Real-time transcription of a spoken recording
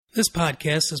This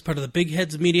podcast is part of the Big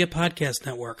Heads Media Podcast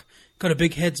Network. Go to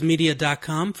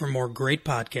bigheadsmedia.com for more great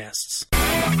podcasts.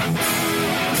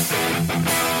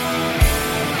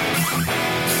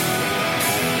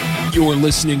 You're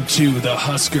listening to the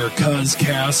Husker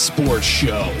Cuzcast Sports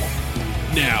Show.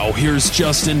 Now, here's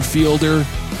Justin Fielder,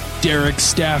 Derek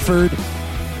Stafford,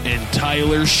 and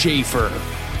Tyler Schaefer.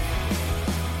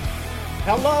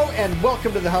 Hello and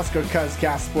welcome to the Husker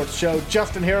Cuzcast Sports Show.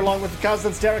 Justin here along with the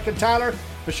cousins, Derek and Tyler.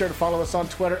 Be sure to follow us on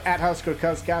Twitter at Husker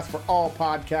Cuzcast for all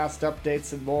podcast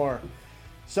updates and more.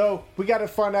 So we got a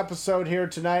fun episode here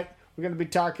tonight. We're going to be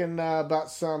talking about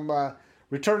some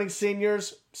returning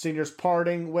seniors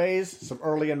parting ways, some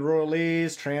early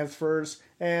enrollees, transfers,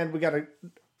 and we got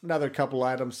another couple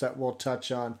items that we'll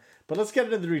touch on. But let's get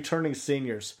into the returning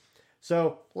seniors.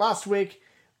 So last week,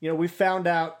 we found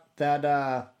out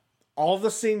that all the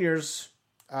seniors,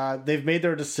 they've made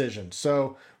their decision.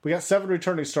 So we got 7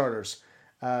 returning starters.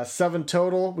 7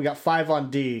 total. We got 5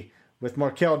 on D with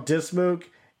Markel Dismuke,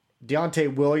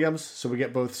 Deontay Williams, so we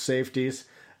get both safeties.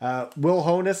 Will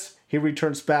Honus, he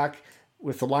returns back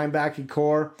with the linebacking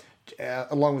core,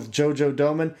 along with JoJo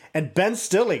Doman. And Ben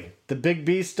Stilley, the big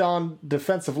beast on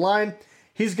defensive line,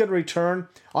 he's going to return.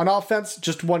 On offense,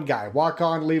 just one guy,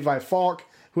 walk-on Levi Falk,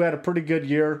 who had a pretty good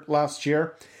year last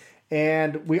year.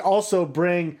 And we also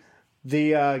bring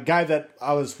the guy that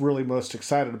I was really most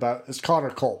excited about is Connor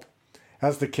Culp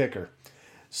as the kicker.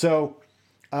 So,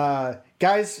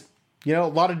 guys, a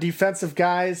lot of defensive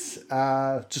guys,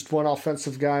 just one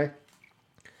offensive guy.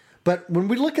 But when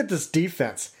we look at this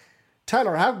defense,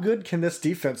 Tyler, how good can this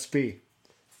defense be?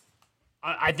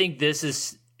 I think this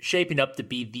is shaping up to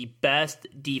be the best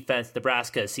defense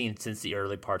Nebraska has seen since the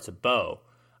early parts of Bo.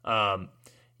 Last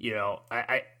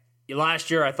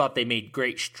year I thought they made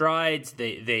great strides.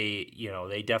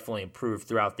 They definitely improved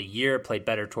throughout the year, played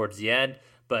better towards the end.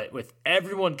 But with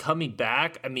everyone coming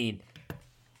back, I mean,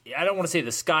 I don't want to say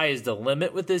the sky is the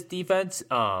limit with this defense.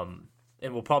 And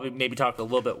we'll probably maybe talk a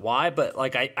little bit why, but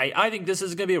I think this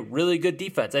is going to be a really good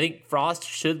defense. I think Frost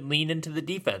should lean into the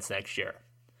defense next year.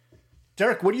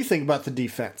 Derek, what do you think about the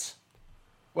defense?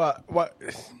 Well,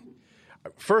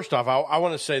 first off, I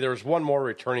want to say there's one more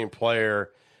returning player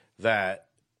that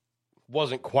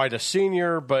wasn't quite a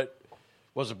senior, but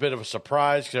was a bit of a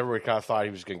surprise because everybody kind of thought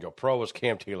he was going to go pro, was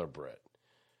Cam Taylor-Britt.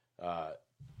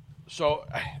 So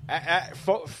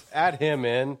add him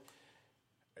in.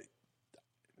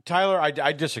 Tyler,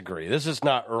 I disagree. This is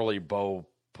not early Bo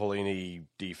Pelini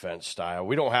defense style.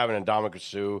 We don't have an Ndamukong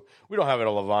Suh. We don't have an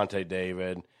Levante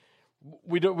David.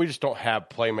 We just don't have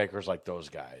playmakers like those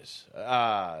guys.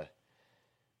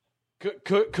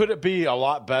 Could it be a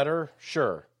lot better?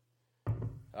 Sure.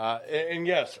 And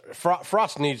yes,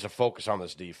 Frost needs to focus on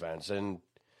this defense, and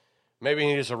maybe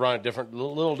he needs to run a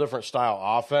little different style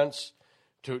offense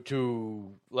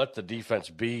to let the defense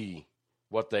be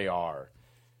what they are.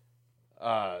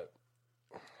 At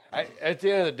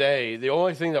the end of the day, the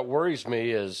only thing that worries me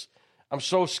is I'm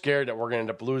so scared that we're going to end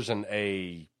up losing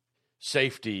a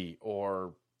safety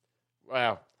I'm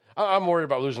worried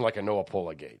about losing like a Noah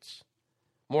Pola-Gates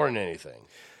more than anything.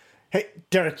 Hey,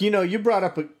 Derek, you brought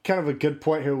up a kind of a good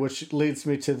point here, which leads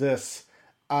me to this.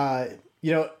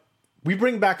 We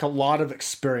bring back a lot of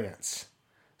experience.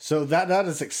 So that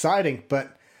is exciting.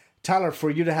 But, Tyler, for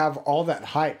you to have all that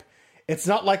hype, it's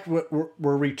not like we're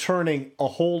returning a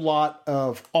whole lot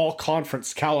of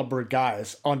all-conference caliber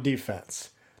guys on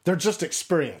defense. They're just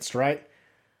experienced, right?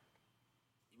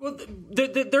 Well,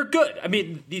 they're good. I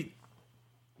mean,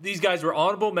 these guys were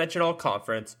honorable mention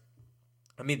all-conference.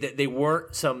 I mean, they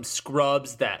weren't some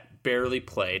scrubs that barely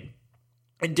played.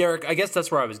 And Derek, I guess that's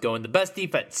where I was going. The best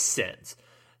defense since.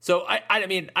 So, I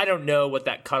mean, I don't know what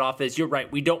that cutoff is. You're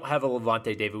right. We don't have a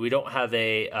Levante David. We don't have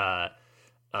a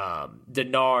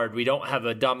Denard. We don't have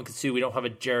a Ndamukong Suh. We don't have a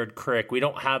Jared Crick. We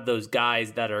don't have those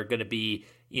guys that are going to be,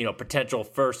 potential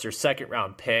first or second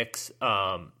round picks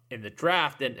in the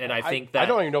draft. And I think that I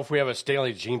don't even know if we have a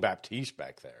Stanley Jean-Baptiste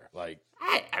back there. I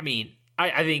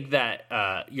think that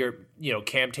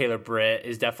Cam Taylor-Britt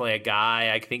is definitely a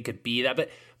guy I think could be that.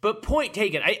 But point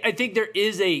taken. I think there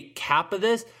is a cap of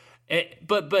this.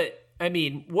 But I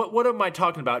mean, what am I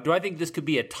talking about? Do I think this could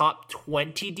be a top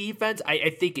 20 defense?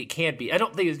 I think it can be. I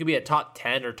don't think it's going to be a top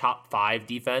 10 or top 5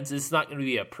 defense. It's not going to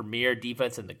be a premier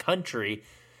defense in the country.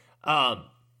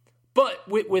 But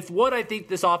with what I think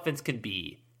this offense can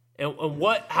be, and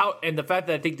the fact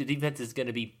that I think the defense is going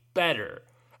to be better,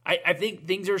 I think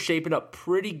things are shaping up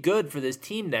pretty good for this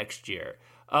team next year.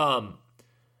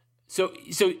 So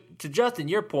to Justin,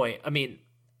 your point, I mean,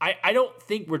 I don't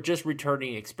think we're just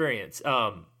returning experience.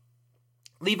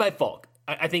 Levi Falk,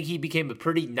 I think he became a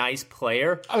pretty nice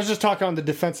player. I was just talking on the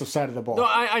defensive side of the ball. No,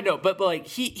 I know, but like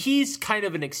he's kind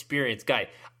of an experienced guy.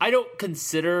 I don't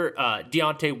consider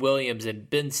Deontay Williams and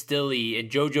Ben Stille and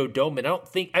JoJo Domann.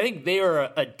 I think they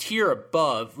are a tier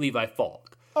above Levi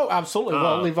Falk. Oh, absolutely.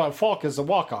 Well, Levi Falk is a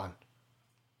walk-on.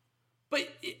 But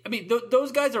I mean,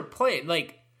 those guys are playing.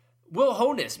 Like Will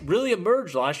Honus really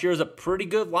emerged last year as a pretty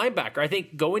good linebacker. I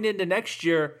think going into next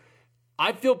year,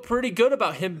 I feel pretty good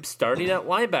about him starting at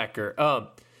linebacker.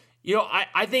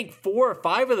 I think 4 or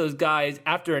 5 of those guys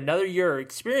after another year of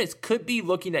experience could be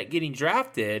looking at getting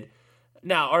drafted.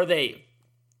 Now, are they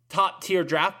top tier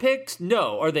draft picks?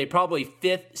 No. Are they probably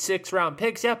 5th, 6th round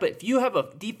picks? Yeah, but if you have a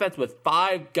defense with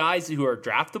 5 guys who are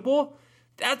draftable,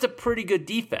 that's a pretty good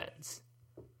defense.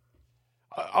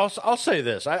 I'll say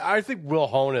this. I think Will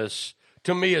Honus,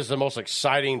 to me, is the most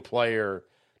exciting player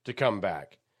to come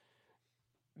back.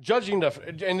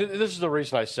 And this is the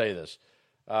reason I say this.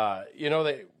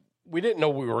 We didn't know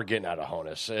we were getting out of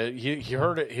Honus. He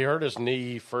hurt his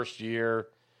knee first year.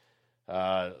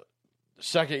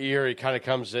 Second year, he kind of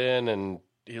comes in and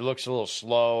he looks a little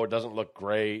slow. It doesn't look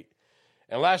great.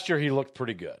 And last year, he looked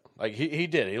pretty good. Like he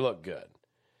did. He looked good.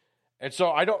 And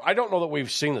so I don't know that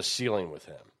we've seen the ceiling with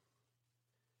him.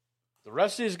 The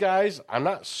rest of these guys, I'm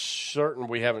not certain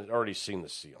we haven't already seen the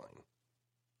ceiling.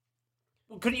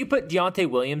 Well, couldn't you put Deontay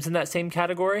Williams in that same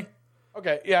category?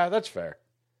 Okay, yeah, that's fair.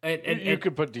 And you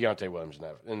could put Deontay Williams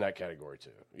in that category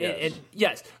too. Yes.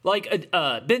 Yes, like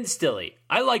Ben Stille.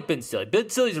 I like Ben Stille.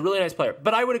 Ben Stille's a really nice player,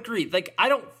 but I would agree. Like, I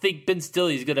don't think Ben Stille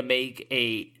is going to make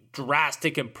a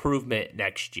drastic improvement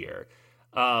next year.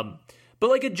 But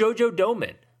like a JoJo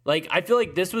Domann. Like, I feel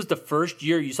like this was the first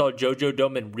year you saw JoJo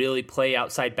Domann really play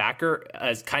outside backer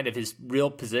as kind of his real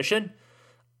position.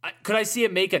 Could I see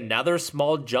him make another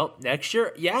small jump next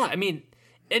year? Yeah, I mean,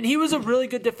 and he was a really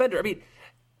good defender. I mean,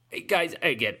 guys,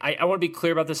 again, I want to be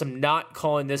clear about this. I'm not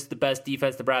calling this the best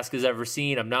defense Nebraska's ever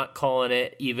seen. I'm not calling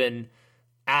it even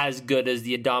as good as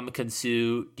the Ndamukong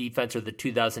Suh defense or the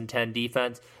 2010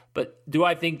 defense. But do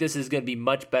I think this is going to be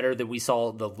much better than we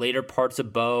saw the later parts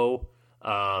of Bo,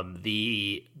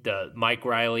 the Mike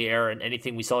Riley era, and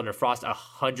anything we saw under Frost?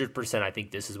 100%. I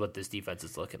think this is what this defense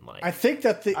is looking like. I think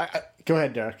that go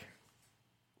ahead, Derek.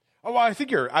 Oh, well, I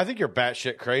think you're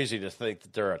batshit crazy to think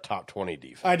that they're a top 20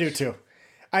 defense. I do too.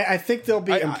 I think they'll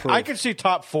be improved. I could see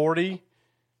top 40.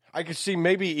 I could see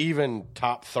maybe even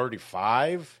top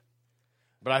 35.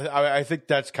 But I think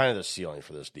that's kind of the ceiling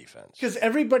for this defense. Because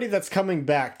everybody that's coming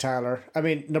back, Tyler, I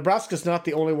mean, Nebraska's not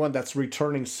the only one that's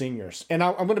returning seniors. And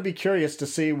I'm going to be curious to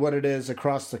see what it is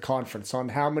across the conference on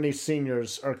how many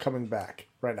seniors are coming back.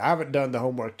 Right now, I haven't done the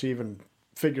homework to even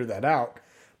figure that out.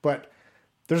 But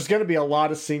there's going to be a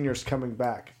lot of seniors coming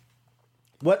back.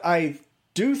 What I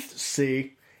do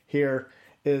see here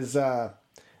is that,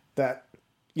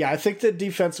 I think the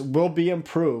defense will be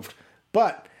improved.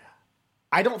 But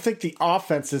I don't think the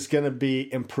offense is going to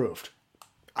be improved.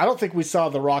 I don't think we saw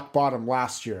the rock bottom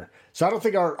last year. So I don't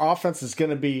think our offense is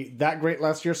going to be that great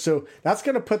last year. So that's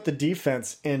going to put the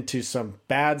defense into some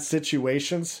bad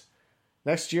situations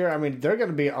next year. I mean, they're going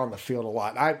to be on the field a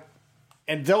lot.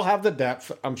 And they'll have the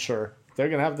depth, I'm sure. They're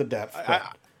going to have the depth.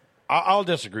 I'll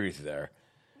disagree with you there.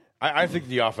 I think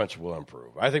the offense will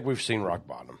improve. I think we've seen rock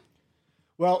bottom.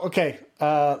 Well, okay.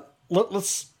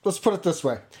 Let's put it this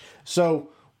way. So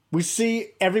we see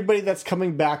everybody that's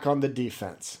coming back on the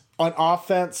defense. On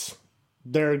offense,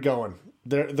 they're going.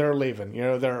 They're leaving. You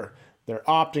know, they're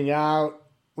opting out.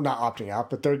 Well, not opting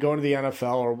out, but they're going to the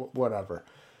NFL or whatever.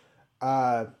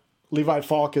 Levi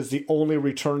Falk is the only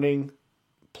returning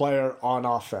player on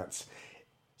offense.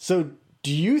 So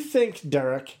do you think,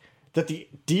 Derek, that the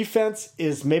defense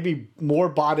is maybe more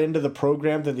bought into the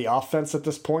program than the offense at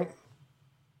this point?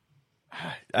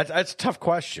 That's a tough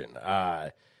question.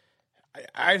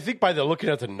 I think by looking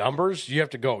at the numbers, you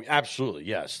have to go, absolutely,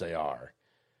 yes, they are.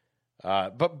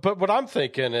 But what I'm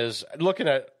thinking is, looking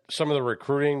at some of the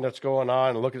recruiting that's going on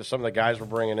and looking at some of the guys we're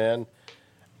bringing in,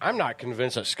 I'm not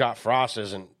convinced that Scott Frost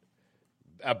isn't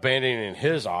abandoning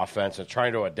his offense and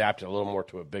trying to adapt it a little more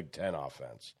to a Big Ten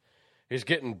offense. He's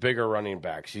getting bigger running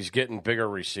backs. He's getting bigger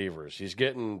receivers. He's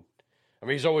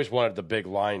always wanted the big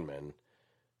linemen,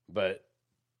 but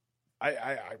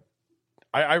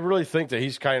I really think that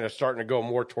he's kind of starting to go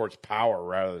more towards power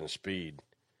rather than speed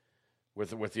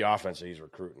with the offense that he's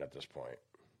recruiting at this point.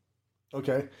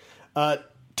 Okay.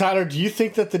 Tyler, do you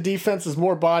think that the defense is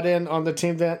more bought in on the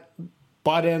team than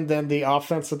the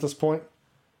offense at this point?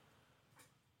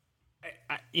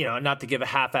 Not to give a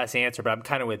half-ass answer, but I'm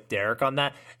kind of with Derek on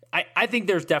that. I think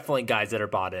there's definitely guys that are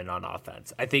bought in on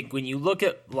offense. I think when you look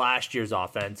at last year's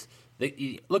offense,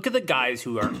 Look at the guys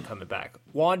who aren't coming back.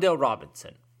 Wan'Dale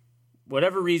Robinson.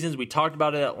 Whatever reasons, we talked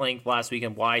about it at length last week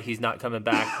and why he's not coming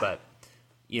back, but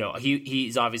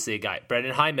he's obviously a guy.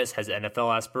 Brendan Hymus has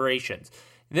NFL aspirations.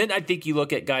 And then I think you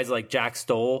look at guys like Jack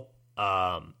Stoll,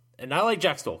 and I like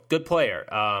Jack Stoll, good player,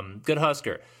 good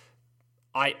Husker.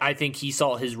 I think he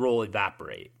saw his role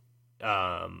evaporate.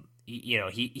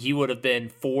 He would have been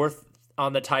 4th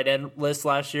on the tight end list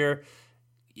last year.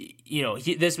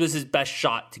 This was his best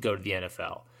shot to go to the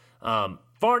NFL.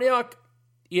 Farniok,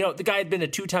 the guy had been a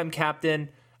 2-time captain.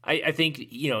 I think,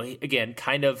 again,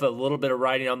 kind of a little bit of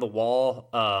writing on the wall.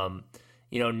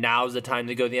 Now's the time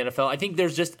to go to the NFL. I think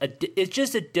it's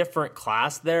just a different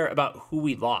class there about who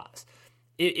we lost.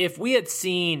 If we had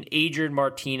seen Adrian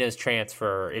Martinez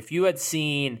transfer, if you had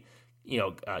seen,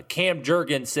 Cam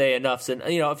Jurgens say enough,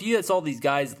 if you had saw these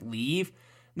guys leave,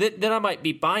 then I might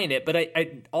be buying it. But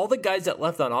all the guys that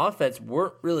left on offense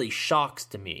weren't really shocks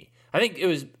to me. I think it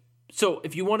was. So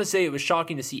if you want to say it was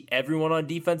shocking to see everyone on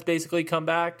defense basically come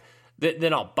back,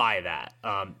 then I'll buy that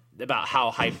about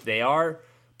how hyped they are.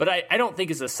 But I don't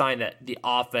think it's a sign that the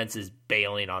offense is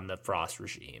bailing on the Frost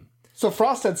regime. So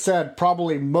Frost had said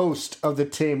probably most of the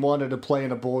team wanted to play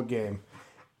in a bowl game.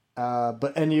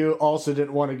 But NU also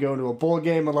didn't want to go to a bowl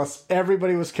game unless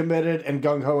everybody was committed and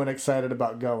gung-ho and excited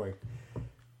about going.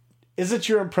 Is it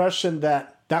your impression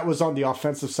that that was on the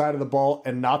offensive side of the ball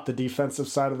and not the defensive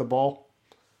side of the ball?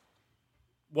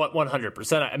 What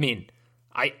 100%? I mean,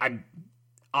 I'm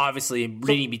obviously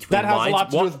reading between that has lines. A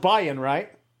lot to do with buy-in,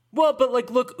 right? Well, but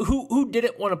look, who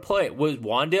didn't want to play? Was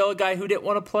Wan'Dale a guy who didn't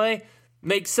want to play?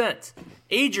 Makes sense.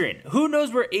 Adrian, who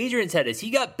knows where Adrian's head is?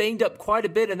 He got banged up quite a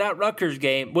bit in that Rutgers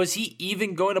game. Was he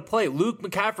even going to play? Luke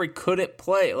McCaffrey couldn't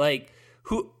play.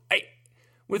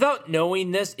 Without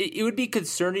knowing this, it would be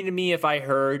concerning to me if I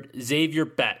heard Xavier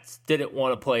Betts didn't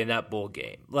want to play in that bowl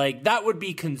game. That would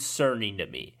be concerning to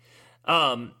me.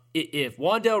 If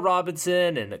Wan'Dale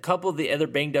Robinson and a couple of the other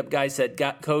banged up guys said,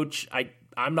 Coach,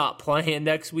 I'm not playing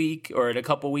next week or in a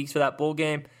couple weeks for that bowl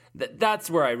game, that's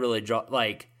where I really draw.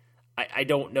 I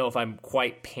don't know if I'm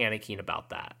quite panicking about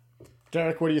that.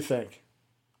 Derek, what do you think?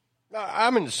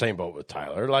 I'm in the same boat with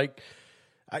Tyler.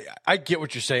 I get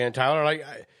what you're saying, Tyler.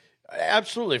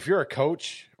 Absolutely. If you're a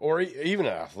coach or even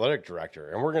an athletic director,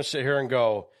 and we're going to sit here and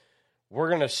go, we're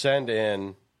going to send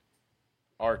in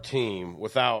our team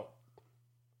without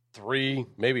 3,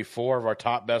 maybe 4 of our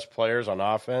top best players on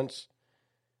offense,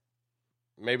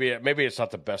 maybe it's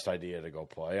not the best idea to go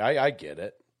play. I get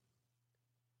it.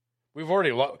 We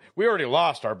already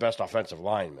lost our best offensive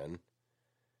lineman.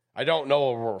 I don't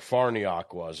know where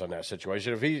Farniok was in that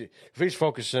situation. If he's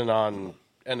focusing on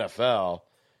NFL,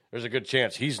 there's a good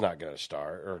chance he's not going to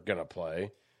start or going to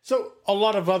play. So a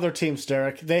lot of other teams,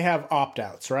 Derek, they have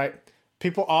opt-outs, right?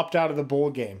 People opt out of the bowl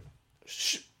game.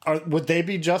 Would they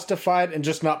be justified in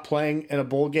just not playing in a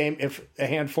bowl game if a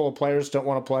handful of players don't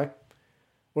want to play?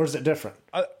 Or is it different?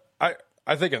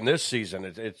 I think in this season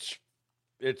it's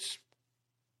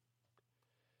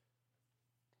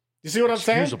you see what I'm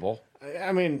saying? Excusable.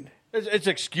 I mean, it's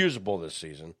excusable this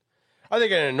season. I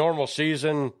think in a normal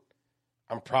season,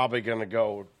 I'm probably going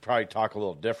to talk a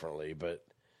little differently. But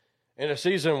in a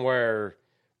season where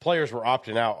players were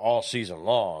opting out all season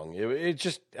long, it was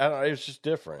just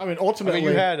different. I mean, ultimately,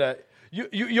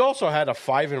 you also had a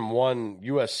 5-1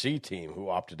 USC team who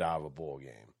opted out of a bowl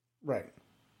game, right?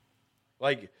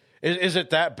 Is it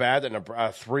that bad that a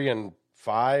 3-5,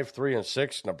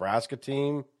 3-6 Nebraska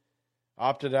team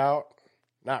opted out?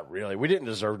 Not really. We didn't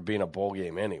deserve to be in a bowl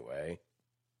game anyway.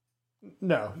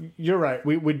 No, you're right.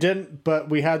 We didn't, but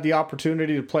we had the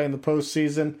opportunity to play in the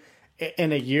postseason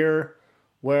in a year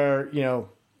where,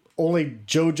 only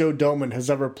JoJo Domann has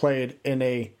ever played in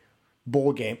a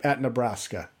bowl game at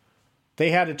Nebraska. They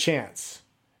had a chance,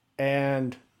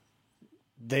 and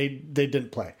they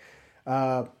didn't play.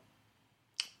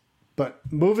 But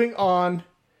moving on,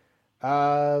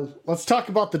 let's talk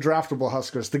about the draftable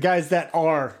Huskers, the guys that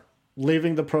are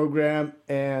leaving the program,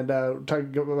 and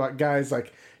talking about guys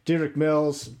like Dedrick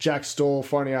Mills, Jack Stoll,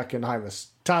 Farniok, and Hymus.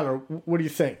 Tyler, what do you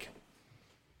think?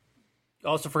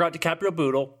 Also forgot DiCaprio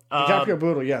Bootle. DiCaprio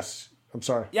Bootle, yes. I'm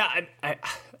sorry. Yeah,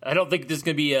 I don't think this is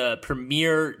going to be a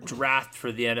premier draft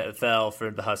for the NFL for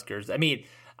the Huskers. I mean,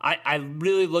 I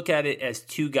really look at it as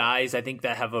 2 guys I think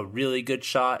that have a really good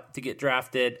shot to get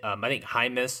drafted. I think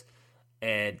Hymus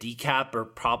and DeCap are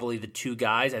probably the 2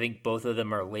 guys. I think both of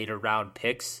them are later round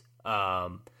picks.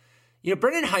 Brendan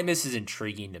Hymus is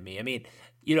intriguing to me. I mean,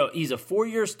 he's a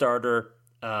 4-year starter.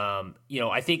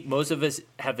 I think most of us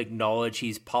have acknowledged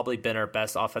he's probably been our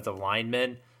best offensive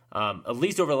lineman, at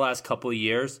least over the last couple of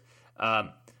years.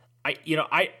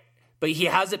 but he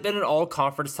hasn't been an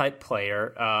all-conference type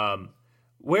player.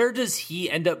 Where does he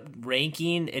end up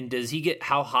ranking, and does he get,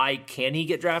 how high can he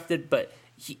get drafted? But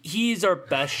he's our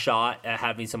best shot at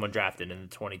having someone drafted in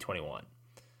 2021.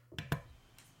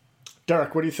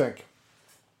 Derek, what do you think?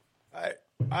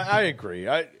 I agree.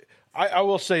 I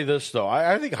will say this, though.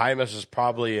 I think Hymas is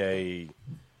probably a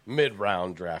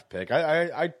mid-round draft pick.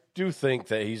 I do think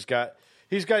that he's got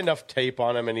enough tape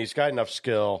on him and he's got enough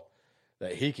skill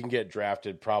that he can get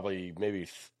drafted probably maybe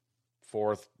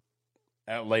fourth,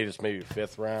 at latest maybe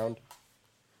fifth round.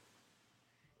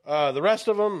 The rest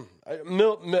of them,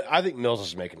 I think Mills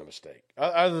is making a mistake.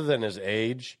 Other than his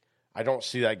age, I don't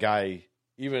see that guy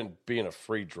even being a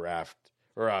free draft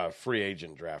or a free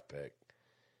agent draft pick.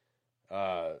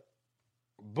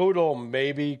 Boodle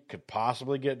maybe could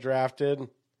possibly get drafted.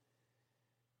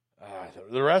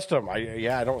 The rest of them,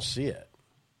 I don't see it.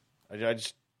 The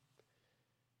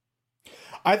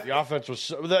offense was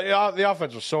the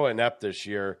offense was so inept this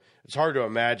year. It's hard to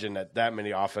imagine that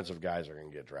many offensive guys are going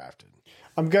to get drafted.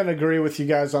 I'm going to agree with you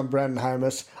guys on Brandon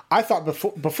Hymas. I thought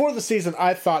before the season,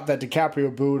 I thought that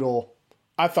DiCaprio Boodle,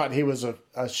 I thought he was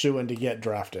a shoo-in to get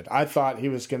drafted. I thought he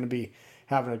was going to be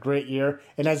having a great year.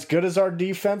 And as good as our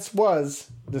defense was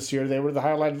this year, they were the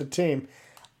highlight of the team.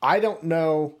 I don't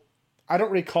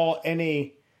recall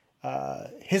any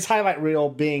his highlight reel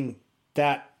being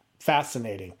that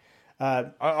fascinating.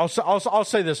 I'll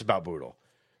say this about Boodle.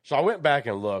 So I went back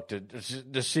and looked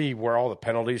to see where all the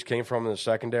penalties came from in the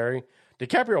secondary.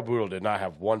 DiCaprio Boodle did not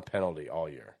have one penalty all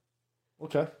year.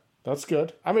 Okay, that's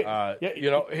good. I mean,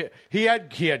 he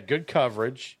had good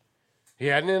coverage. He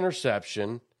had an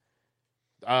interception.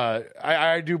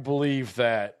 I do believe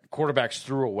that quarterbacks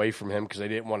threw away from him because they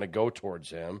didn't want to go towards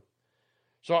him.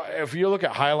 So if you look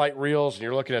at highlight reels and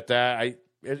you're looking at that,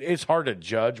 it's hard to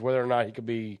judge whether or not he could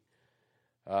be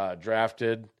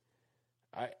drafted.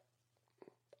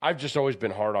 I've just always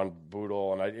been hard on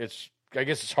Boodle, and I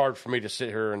guess it's hard for me to sit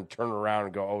here and turn around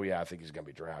and go, oh yeah, I think he's going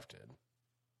to be drafted.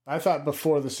 I thought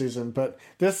before the season, but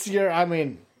this year, I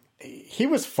mean, he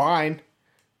was fine.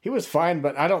 He was fine,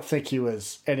 but I don't think he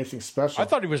was anything special. I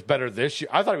thought he was better this year.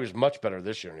 I thought he was much better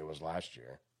this year than he was last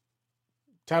year.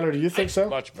 Tyler, do you think so?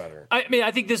 Much better. I mean,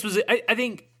 I think this was.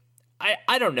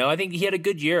 I don't know. I think he had a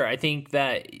good year. I think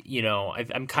that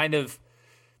I'm kind of.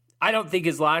 I don't think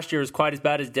his last year was quite as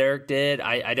bad as Derek did.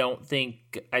 I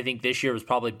think this year was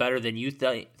probably better than you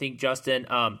think, Justin.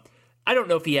 I don't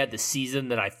know if he had the season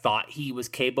that I thought he was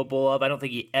capable of. I don't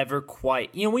think he ever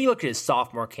quite. When you look at his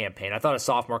sophomore campaign, I thought his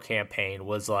sophomore campaign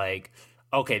was like,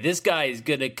 okay, this guy is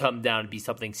going to come down and be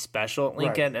something special at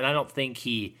Lincoln. Right. And I don't think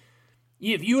he.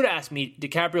 If you would ask me,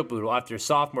 DiCaprio Boodle, after his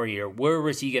sophomore year, where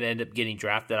was he going to end up getting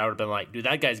drafted? I would have been like, dude,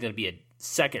 that guy's going to be a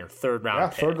second or third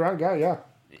round pick. Third round guy, yeah.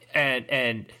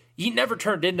 And he never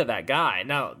turned into that guy.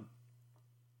 Now,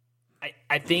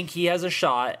 I think he has a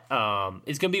shot.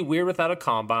 It's going to be weird without a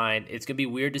combine. It's going to be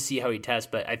weird to see how he tests,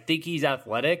 but I think he's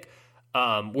athletic.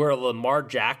 Where Lamar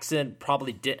Jackson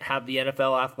probably didn't have the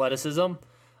NFL athleticism,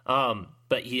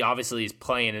 but he obviously is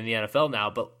playing in the NFL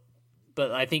now. But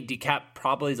I think DeCap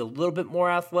probably is a little bit more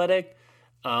athletic.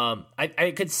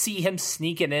 I could see him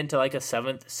sneaking into like a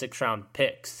 7th, 6th round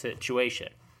pick situation.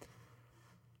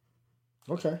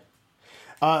 Okay.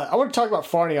 I want to talk about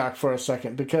Farniok for a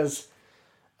second because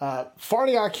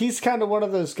Farniok, he's kind of one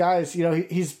of those guys,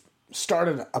 he's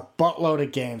started a buttload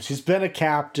of games. He's been a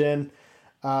captain.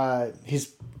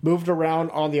 He's moved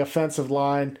around on the offensive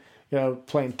line,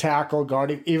 playing tackle,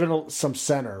 guarding, even some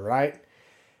center, right?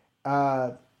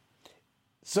 But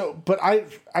I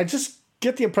just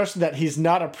get the impression that he's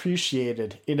not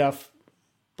appreciated enough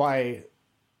by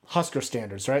Husker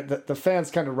standards, right? The fans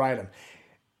kind of ride him.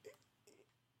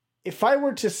 If I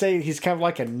were to say he's kind of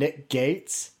like a Nick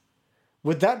Gates,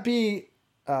 would that be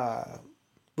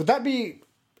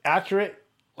accurate?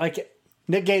 Like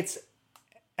Nick Gates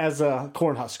as a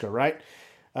Cornhusker, right?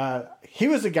 He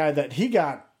was a guy that he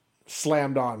got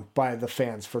slammed on by the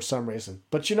fans for some reason.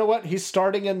 But you know what? He's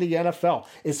starting in the NFL.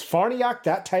 Is Farniok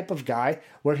that type of guy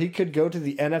where he could go to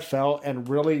the NFL and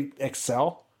really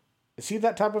excel? Is he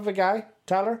that type of a guy,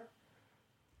 Tyler?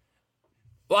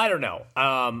 Well, I don't know.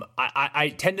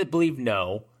 I tend to believe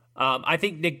no. I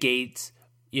think Nick Gates,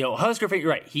 Husker fan, you're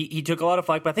right. He took a lot of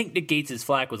flack, but I think Nick Gates'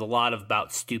 flack was a lot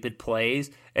about stupid plays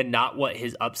and not what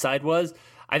his upside was.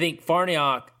 I think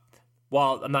Farniok,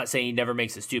 while I'm not saying he never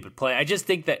makes a stupid play, I just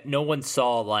think that no one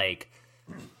saw like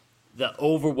the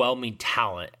overwhelming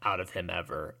talent out of him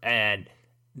ever. And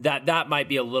that might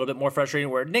be a little bit more frustrating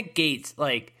where Nick Gates,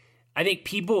 like, I think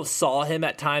people saw him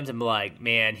at times and be like,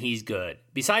 man, he's good.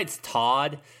 Besides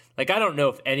Todd, like, I don't know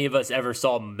if any of us ever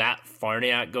saw Matt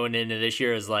Farniok going into this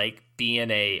year as like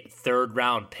being a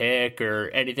third-round pick or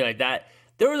anything like that.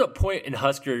 There was a point in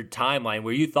Husker timeline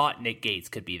where you thought Nick Gates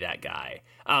could be that guy.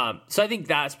 So I think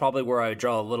that's probably where I would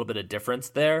draw a little bit of difference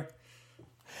there.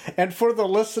 And for the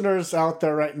listeners out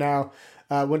there right now,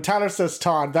 when Tyler says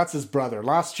Todd, that's his brother.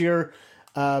 Last year,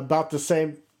 about the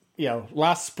same,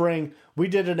 last spring, we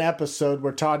did an episode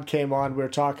where Todd came on. We were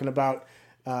talking about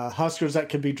Huskers that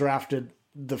could be drafted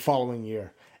the following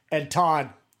year. And Todd,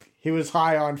 he was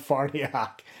high on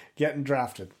Farniak getting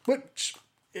drafted, which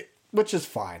is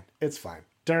fine. It's fine.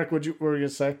 Derek, what were you going to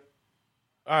say?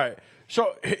 All right.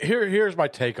 So here's my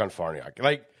take on Farniak.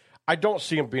 Like, I don't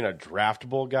see him being a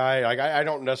draftable guy. Like, I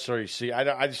don't necessarily see.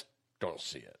 I just don't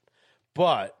see it.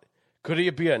 But could he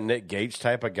be a Nick Gates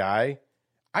type of guy?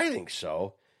 I think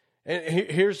so. And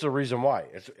here's the reason why.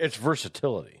 It's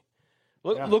versatility.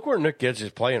 Look where Nick Gates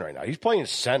is playing right now. He's playing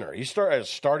center. He's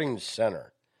starting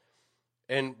center.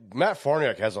 And Matt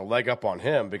Farniak has a leg up on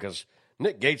him because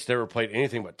Nick Gates never played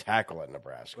anything but tackle at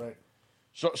Nebraska. Right.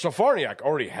 So Farniak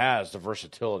already has the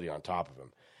versatility on top of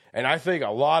him. And I think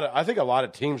a lot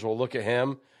of teams will look at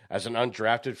him as an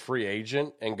undrafted free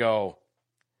agent and go,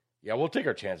 yeah, we'll take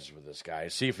our chances with this guy,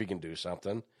 see if he can do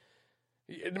something.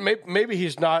 Maybe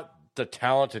he's not the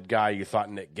talented guy you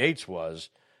thought Nick Gates was,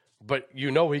 but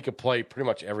he could play pretty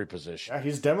much every position. Yeah,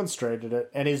 he's demonstrated it,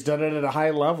 and he's done it at a high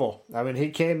level. I mean,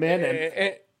 he came in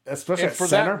and especially and for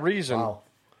center, that reason, wow.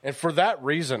 And for that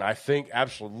reason, I think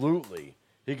absolutely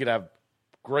he could have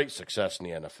great success in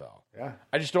the NFL. Yeah,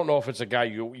 I just don't know if it's a guy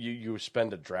you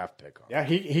spend a draft pick on. Yeah,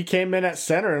 he came in at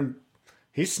center and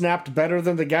he snapped better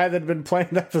than the guy that had been playing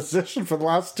that position for the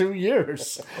last 2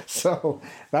 years. So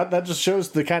that just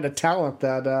shows the kind of talent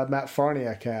that Matt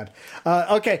Farniak had.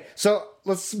 Okay, so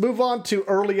let's move on to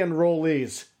early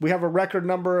enrollees. We have a record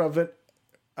number of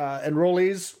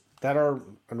enrollees that are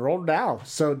enrolled now.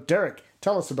 So, Derek,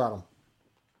 tell us about them.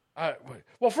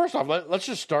 Well, first off, let's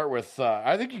just start with,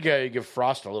 I think you got to give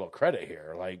Frost a little credit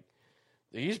here. Like,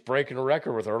 he's breaking a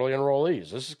record with early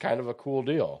enrollees. This is kind of a cool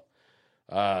deal.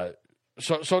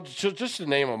 So just to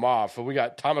name them off, we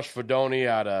got Thomas Fedoni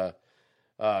out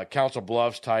of Council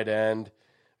Bluffs, tight end.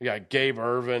 We got Gabe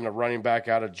Irvin, a running back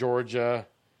out of Georgia.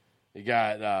 You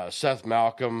got Seth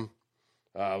Malcolm,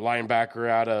 linebacker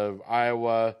out of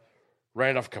Iowa.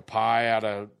 Randolph Kapai out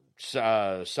of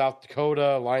South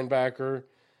Dakota, linebacker.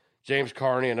 James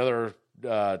Carney, another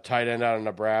tight end out of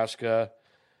Nebraska.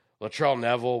 Latrell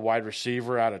Neville, wide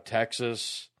receiver out of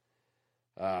Texas.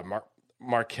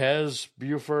 Marquez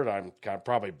Buford, I'm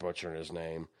probably butchering his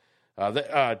name.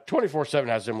 24/7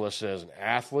 has him listed as an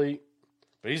athlete,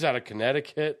 but he's out of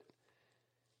Connecticut.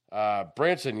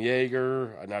 Branson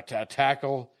Yeager, a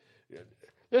tackle.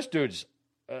 This dude's,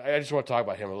 I just want to talk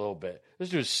about him a little bit. This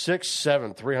dude's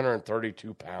 6'7",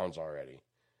 332 pounds already.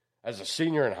 As a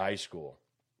senior in high school.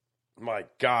 My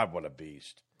God, what a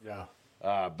beast. Yeah.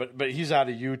 But he's out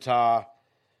of Utah.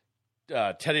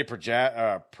 Teddy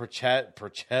Percheska.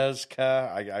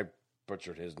 I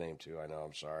butchered his name too. I know.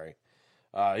 I'm sorry.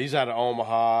 He's out of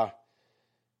Omaha.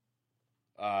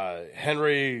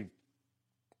 Henry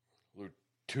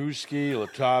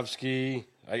Lutovsky.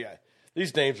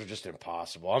 These names are just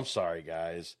impossible. I'm sorry,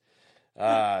 guys.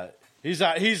 He's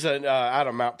out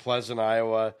of Mount Pleasant,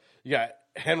 Iowa. You got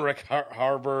Henrik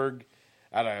Harburg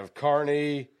out of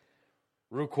Kearney.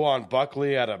 Ruquan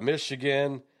Buckley out of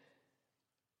Michigan.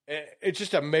 It's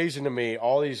just amazing to me,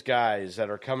 all these guys that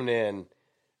are coming in,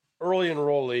 early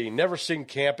enrollee, never seen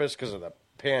campus because of the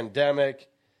pandemic,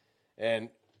 and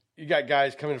you got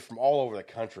guys coming from all over the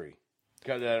country,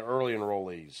 got that early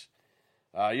enrollees.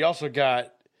 You also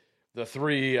got the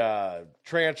three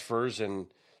transfers and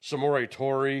Samori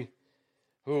Torrey,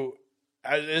 who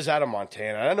is out of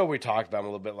Montana. I know we talked about him a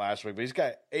little bit last week,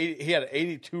 but he had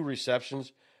 82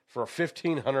 receptions for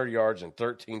 1,500 yards and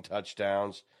 13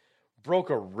 touchdowns.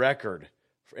 Broke a record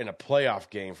in a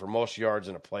playoff game for most yards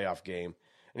in a playoff game,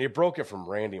 and he broke it from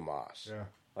Randy Moss. Yeah,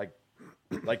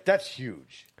 like that's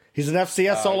huge. He's an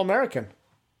FCS All-American.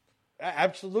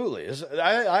 Absolutely,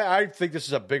 I think this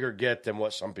is a bigger get than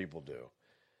what some people do.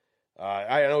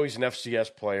 I know he's an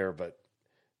FCS player, but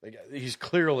he's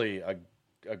clearly a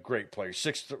great player.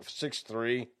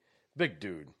 6'3", big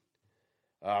dude.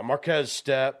 Marquez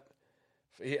Stepp,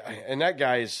 and that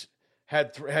guy's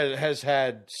has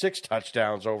had 6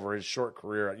 touchdowns over his short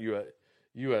career at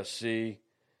USC.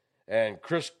 And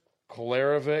Chris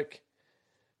Kolarevic,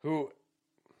 who,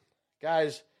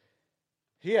 guys,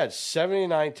 he had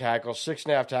 79 tackles,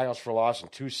 6.5 tackles for loss, and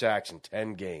 2 sacks in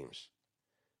 10 games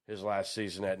his last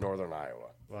season at Northern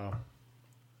Iowa.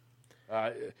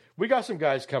 Wow. We got some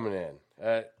guys coming in.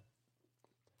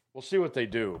 we'll see what they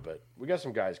do, but we got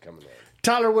some guys coming in.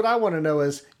 Tyler, what I want to know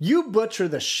is, you butcher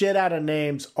the shit out of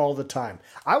names all the time.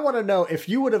 I want to know, if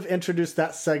you would have introduced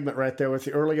that segment right there with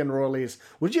the early enrollees,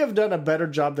 would you have done a better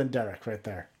job than Derek right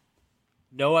there?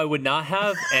 No, I would not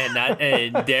have,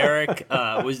 and Derek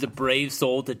was the brave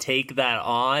soul to take that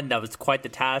on. That was quite the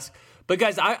task. But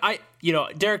guys, I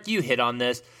Derek, you hit on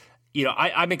this.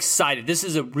 I'm excited. This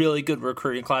is a really good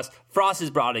recruiting class. Frost has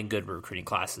brought in good recruiting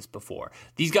classes before.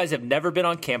 These guys have never been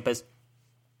on campus.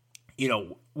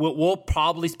 We'll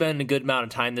probably spend a good amount of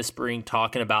time this spring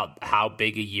talking about how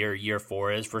big a year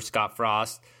 4 is for Scott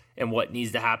Frost and what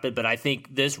needs to happen. But I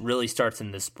think this really starts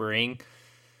in the spring.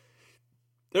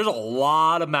 There's a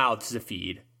lot of mouths to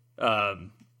feed. How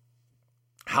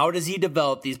does he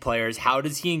develop these players? How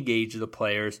does he engage the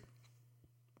players?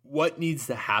 What needs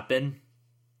to happen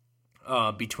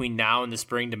between now and the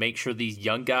spring to make sure these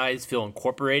young guys feel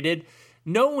incorporated,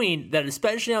 knowing that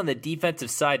especially on the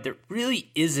defensive side, there really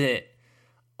isn't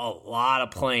a lot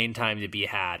of playing time to be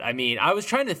had. I mean, I was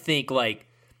trying to think, like,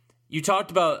 you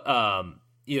talked about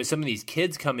some of these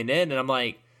kids coming in, and I'm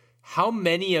like, how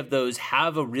many of those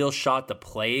have a real shot to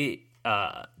play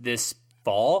this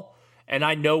fall? And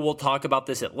I know we'll talk about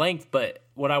this at length, but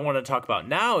what I want to talk about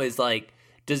now is, like,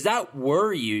 does that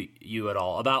worry you at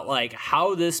all about, like,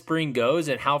 how this spring goes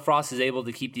and how Frost is able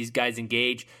to keep these guys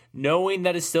engaged, knowing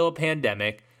that it's still a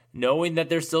pandemic, knowing that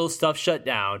there's still stuff shut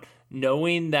down,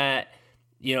 knowing that,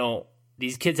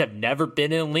 these kids have never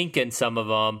been in Lincoln, some of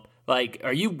them. Like,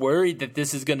 are you worried that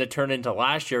this is going to turn into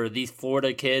last year, or these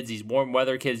Florida kids, these warm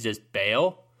weather kids just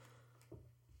bail?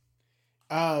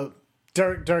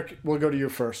 Derek, we'll go to you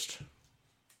first.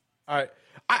 All right.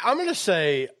 I'm going to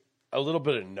say a little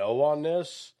bit of no on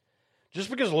this, just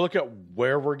because look at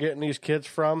where we're getting these kids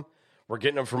from. We're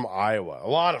getting them from Iowa. A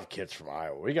lot of kids from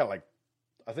Iowa. We got,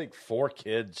 I think 4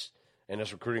 kids in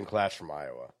this recruiting class from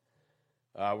Iowa.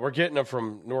 We're getting them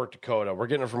from North Dakota. We're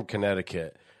getting them from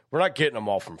Connecticut. We're not getting them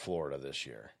all from Florida this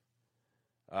year.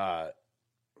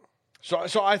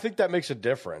 So I think that makes a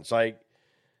difference. Like,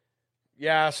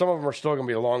 yeah, some of them are still going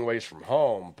to be a long ways from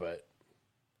home, but,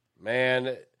 man,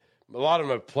 a lot of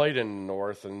them have played in the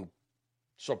North, and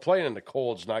so playing in the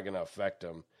cold is not going to affect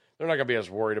them. They're not going to be as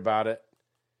worried about it.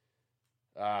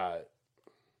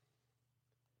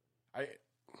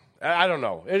 I don't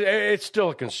know. It's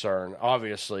still a concern,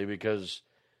 obviously, because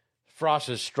Frost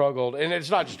has struggled, and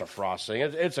it's not just a Frost thing.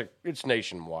 It's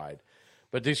nationwide.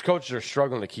 But these coaches are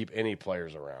struggling to keep any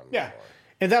players around. Yeah, anymore.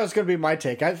 And that was going to be my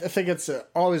take. I think it's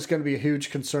always going to be a huge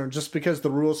concern just because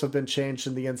the rules have been changed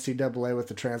in the NCAA with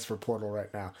the transfer portal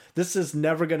right now. This is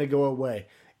never going to go away.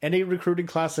 Any recruiting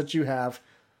class that you have,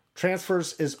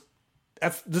 transfers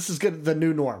this is the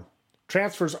new norm.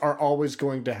 Transfers are always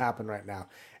going to happen right now.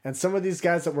 And some of these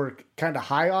guys that we're kind of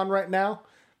high on right now,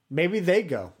 maybe they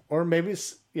go. Or maybe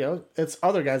it's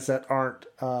other guys that aren't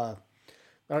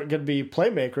going to be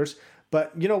playmakers.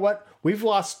 But you know what? We've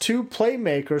lost 2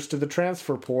 playmakers to the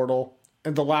transfer portal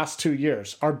in the last 2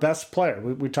 years. Our best player.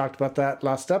 We talked about that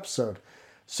last episode.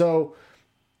 So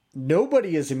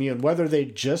nobody is immune, whether they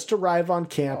just arrive on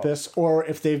campus or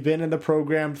if they've been in the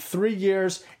program 3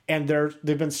 years and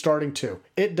they've been starting 2.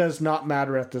 It does not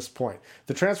matter at this point.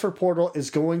 The transfer portal is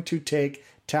going to take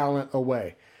talent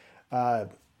away.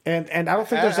 And I don't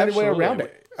think there's any way around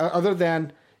it other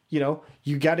than,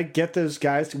 you got to get those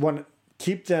guys,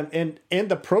 keep them in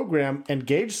the program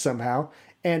engaged somehow.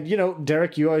 And,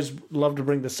 Derek, you always love to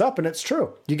bring this up, and it's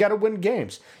true. You got to win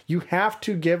games. You have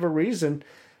to give a reason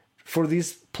for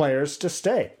these players to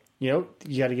stay. You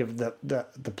got to give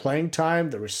the playing time,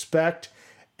 the respect,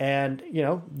 and,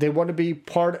 they want to be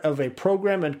part of a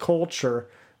program and culture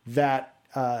that,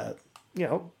 that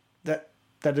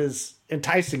is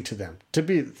enticing to them to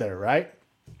be there, right?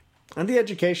 And the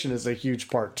education is a huge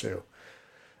part too.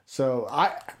 So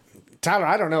Tyler,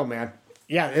 I don't know, man.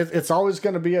 Yeah, it's always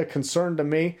going to be a concern to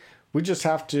me. We just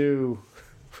have to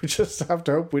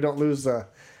hope we don't lose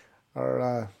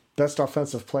our best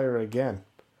offensive player again.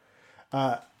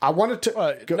 I wanted to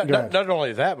go ahead. Not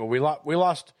only that, but we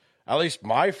lost at least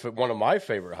one of my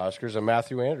favorite Huskers,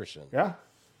 Matthew Anderson. Yeah.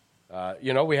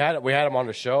 We had him on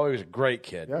the show. He was a great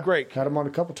kid. Yeah, great kid. Had him on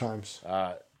a couple times.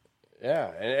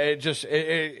 Yeah, and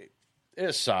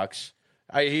it sucks.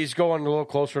 He's going a little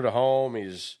closer to home.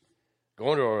 He's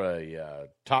going to a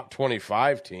top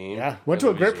 25 team. Yeah, went to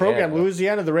a great program,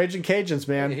 Louisiana, the Raging Cajuns,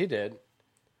 man. Yeah, he did.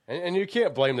 And you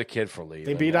can't blame the kid for leaving.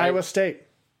 They beat Iowa State.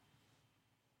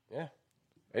 Yeah,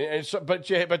 but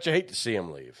you hate to see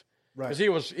him leave, right?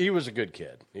 Because he was a good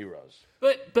kid. He was.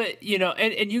 But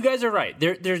and you guys are right.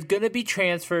 There's going to be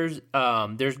transfers.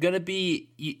 There's going to be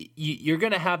you're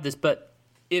going to have this, but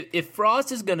if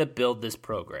Frost is going to build this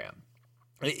program,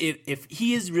 if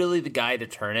he is really the guy to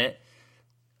turn it,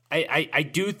 I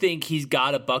do think he's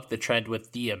got to buck the trend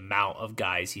with the amount of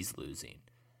guys he's losing,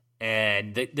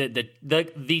 and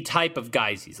the type of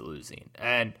guys he's losing,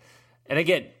 and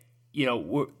again,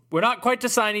 we're not quite to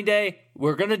signing day.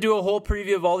 We're gonna do a whole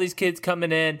preview of all these kids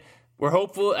coming in. We're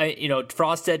hopeful.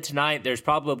 Frost said tonight there's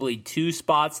probably 2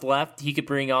 spots left. He could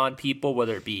bring on people,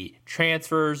 whether it be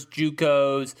transfers,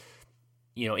 JUCOs,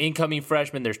 incoming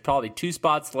freshmen. There's probably 2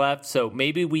 spots left, so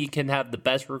maybe we can have the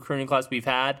best recruiting class we've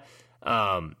had.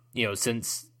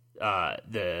 Since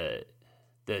the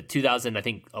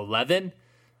 2011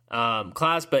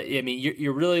 class, but I mean,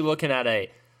 you're really looking at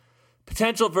a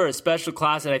potential for a special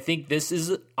class, and I think this is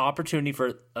an opportunity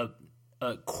for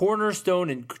a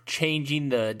cornerstone in changing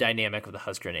the dynamic of the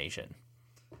Husker Nation.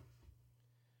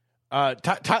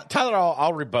 Tyler,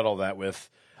 I'll rebuttal that with,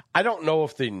 I don't know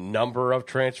if the number of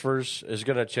transfers is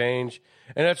going to change,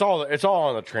 and it's all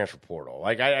on the transfer portal.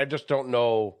 Like I just don't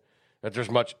know that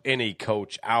there's much any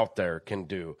coach out there can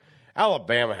do.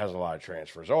 Alabama has a lot of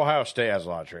transfers. Ohio State has a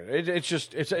lot of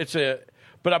transfers.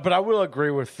 But I will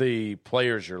agree with the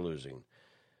players you're losing.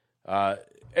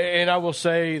 And I will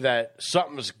say that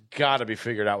something's got to be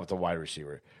figured out with the wide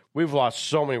receiver. We've lost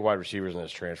so many wide receivers in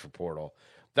this transfer portal.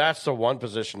 That's the one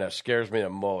position that scares me the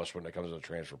most when it comes to the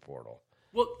transfer portal.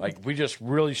 Well, we just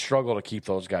really struggle to keep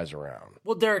those guys around.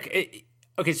 Well, Derek,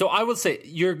 okay, so I would say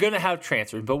you're going to have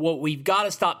transfers, but what we've got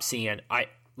to stop seeing,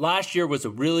 last year was a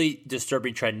really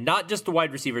disturbing trend, not just the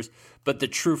wide receivers, but the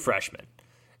true freshmen.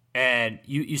 And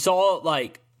you saw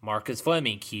Marcus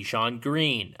Fleming, Keyshawn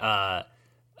Green, I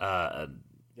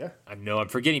know I'm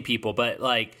forgetting people, but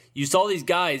you saw these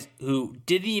guys who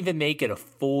didn't even make it a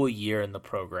full year in the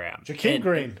program. Jakeem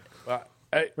Green.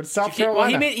 With South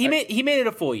Carolina. Well, he made it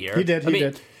a full year. He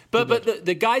did. But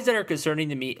the guys that are concerning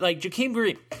to me, like Jakeem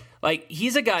Green,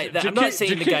 he's a guy that I'm not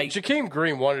saying the guy. Jakeem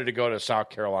Green wanted to go to South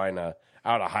Carolina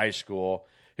out of high school.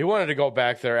 He wanted to go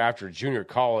back there after junior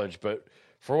college, but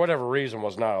for whatever reason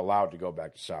was not allowed to go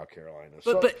back to South Carolina.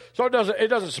 So it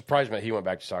doesn't surprise me that he went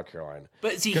back to South Carolina.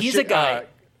 But see, he's a guy.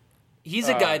 He's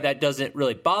a guy that doesn't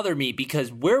really bother me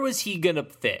because where was he gonna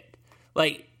fit?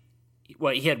 He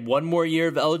had one more year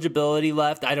of eligibility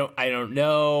left. I don't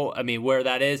know. I mean, where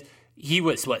that is. He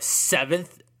was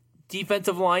 7th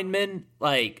defensive lineman.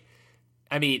 That's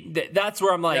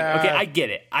where I'm okay, I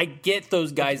get it. I get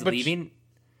those guys leaving.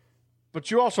 But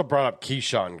you also brought up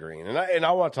Keyshawn Green, and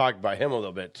I want to talk about him a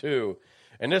little bit too.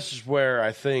 And this is where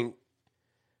I think,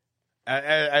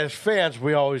 as fans,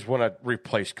 we always want to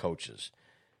replace coaches.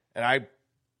 And I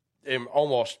am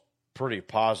almost pretty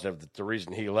positive that the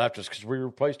reason he left is because we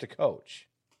replaced a coach.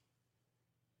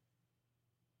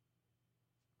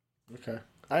 Okay.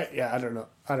 I don't know.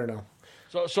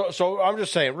 So I'm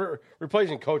just saying,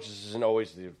 replacing coaches isn't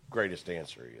always the greatest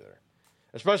answer either,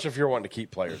 especially if you're wanting to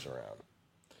keep players around.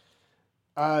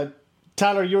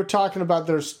 Tyler, you were talking about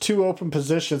there's 2 open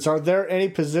positions. Are there any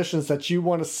positions that you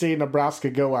want to see Nebraska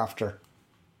go after?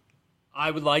 I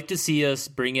would like to see us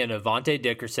bring in Avante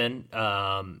Dickerson.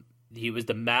 He was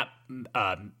the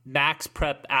Max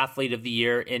Prep Athlete of the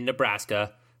Year in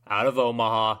Nebraska out of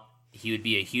Omaha. He would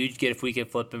be a huge get if we could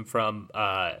flip him from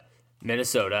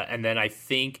Minnesota. And then I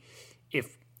think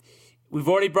if we've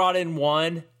already brought in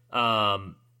one,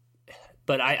 but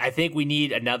I think we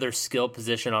need another skill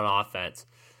position on offense,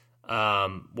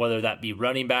 whether that be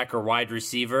running back or wide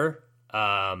receiver.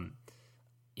 I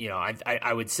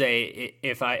would say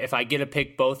if I get to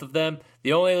pick both of them,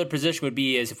 the only other position would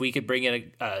be is if we could bring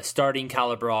in a starting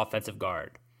caliber offensive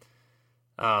guard.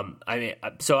 I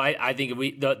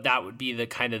think that would be the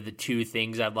kind of the 2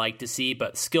 things I'd like to see.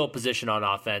 But skill position on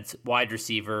offense, wide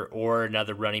receiver, or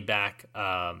another running back.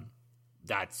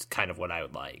 That's kind of what I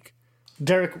would like.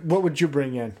 Derek, what would you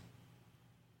bring in?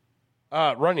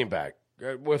 Running back,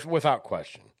 without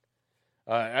question.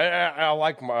 I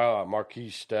like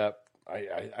Marquise Stepp.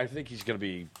 I think he's going to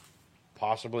be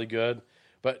possibly good,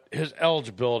 but his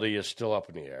eligibility is still up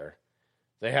in the air.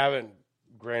 They haven't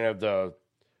granted the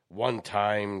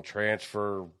one-time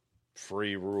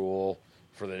transfer-free rule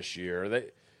for this year.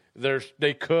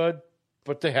 They could,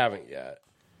 but they haven't yet.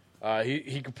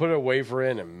 He could put a waiver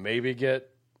in and maybe get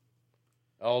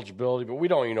eligibility, but we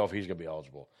don't even know if he's going to be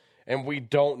eligible. And we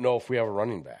don't know if we have a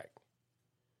running back.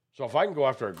 So if I can go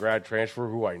after a grad transfer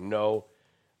who I know,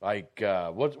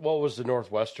 what was the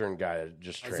Northwestern guy that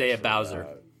just transferred? Isaiah Bowser.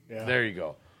 There you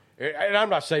go. And I'm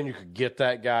not saying you could get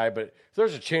that guy, but if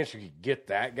there's a chance you could get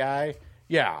that guy,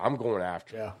 yeah, I'm going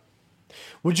after him. Yeah.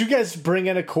 Would you guys bring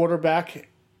in a quarterback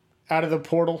out of the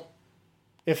portal?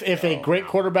 If a great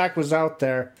quarterback was out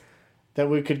there that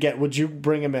we could get, would you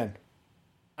bring him in?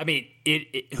 I mean,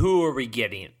 who are we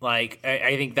getting? Like,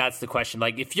 I think that's the question.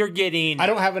 Like, if you're getting, I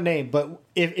don't have a name, but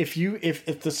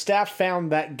if the staff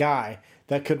found that guy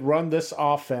that could run this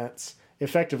offense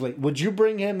effectively, would you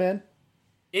bring him in?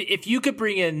 If you could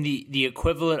bring in the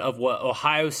equivalent of what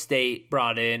Ohio State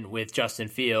brought in with Justin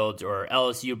Fields or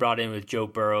LSU brought in with Joe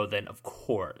Burrow, then of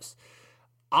course.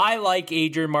 I like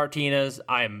Adrian Martinez.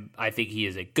 I think he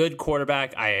is a good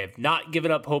quarterback. I have not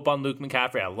given up hope on Luke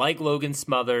McCaffrey. I like Logan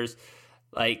Smothers.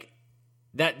 Like,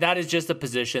 that is just a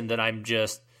position that I'm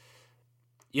just,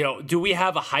 do we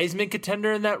have a Heisman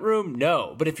contender in that room?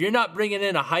 No. But if you're not bringing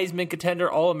in a Heisman contender,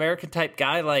 All-American type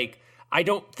guy, like, I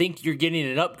don't think you're getting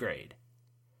an upgrade.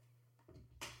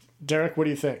 Derek, what do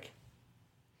you think?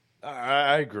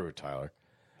 I agree with Tyler.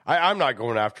 I'm not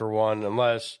going after one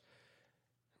unless,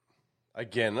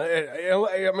 again,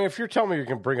 I mean, if you're telling me you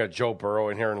can bring a Joe Burrow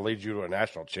in here and lead you to a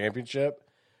national championship,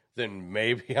 then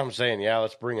maybe I'm saying, yeah,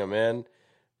 let's bring him in.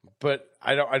 But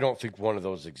I don't think one of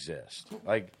those exists.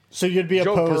 Like, so you'd be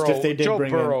opposed if they did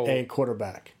bring Burrow, in a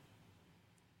quarterback.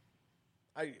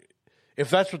 If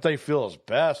that's what they feel is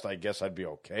best, I guess I'd be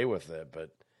okay with it. But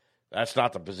that's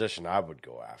not the position I would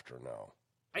go after. No,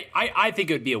 I think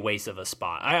it would be a waste of a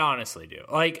spot. I honestly do.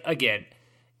 Like, again,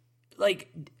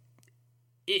 like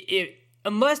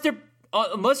unless they're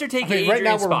taking Adrian's right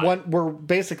now spot. we're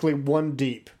basically one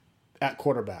deep at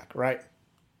quarterback, right?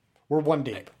 We're one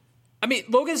deep. I mean,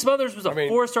 Logan Smothers was a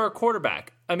 4-star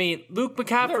quarterback. I mean, Luke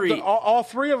McCaffrey. All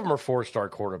three of them are 4-star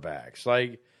quarterbacks.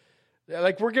 Like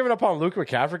we're giving up on Luke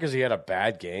McCaffrey because he had a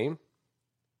bad game.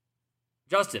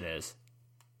 Justin is.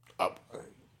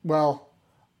 Well,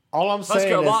 all I'm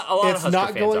saying is it's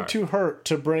not going to hurt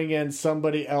to bring in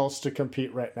somebody else to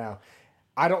compete right now.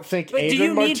 I don't think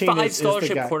Adrian Martinez is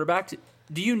the guy. Quarterbacks?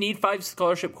 Do you need 5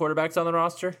 scholarship quarterbacks on the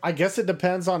roster? I guess it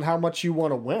depends on how much you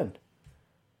want to win.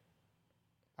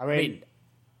 I mean,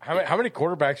 how many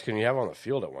quarterbacks can you have on the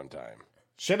field at one time?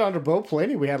 Shit, under Bo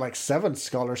Pelini, we had like 7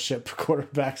 scholarship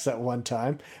quarterbacks at one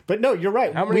time. But no, you're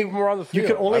right. How many were on the field? You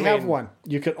can only have one.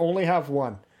 You can only have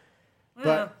one.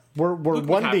 But we're Luke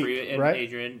one McCaffrey deep, and right?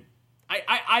 Adrian.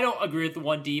 I don't agree with the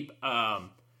one deep. I'm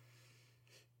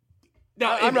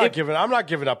not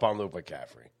giving up on Luke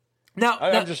McCaffrey.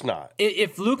 I'm just not.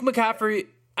 If Luke McCaffrey,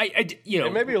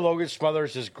 and maybe Logan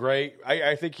Smothers is great.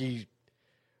 I think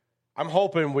I'm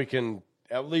hoping we can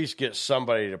at least get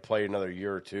somebody to play another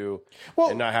year or two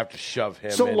and not have to shove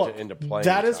him into playing.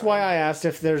 That is why I asked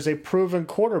if there's a proven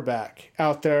quarterback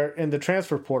out there in the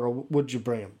transfer portal, would you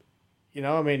bring him?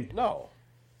 No.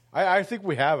 I think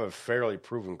we have a fairly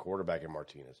proven quarterback in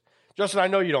Martinez. Justin, I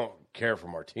know you don't care for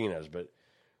Martinez, but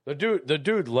the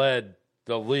dude led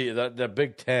the league, the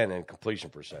Big Ten in completion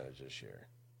percentage this year.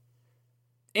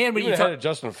 And when you ahead of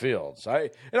Justin Fields, I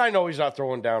know he's not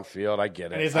throwing downfiwn. I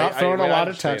get it. And he's not throwing a lot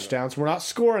of touchdowns. We're not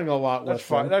scoring a lot with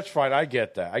him. That's fine. I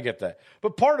get that.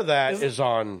 But part of that that's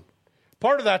on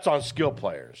skill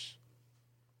players.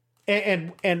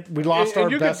 And we lost our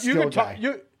best skill guy.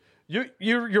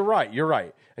 You're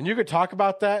right. And you could talk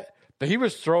about that, but he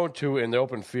was thrown to in the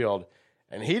open field,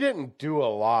 and he didn't do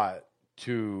a lot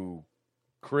to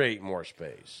create more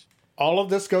space. All of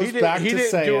this goes back to saying... He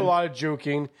didn't do a lot of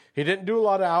juking. He didn't do a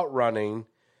lot of outrunning.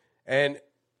 And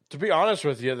to be honest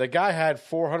with you, the guy had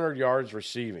 400 yards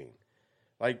receiving.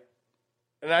 And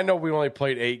I know we only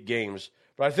played 8 games,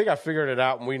 but I think I figured it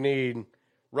out, and we need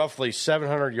roughly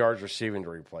 700 yards receiving to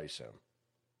replace him.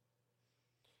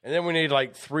 And then we need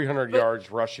 300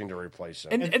 yards rushing to replace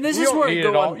him. And this is where I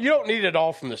go on. You don't need it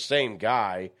all from the same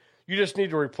guy. You just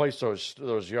need to replace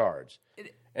those yards.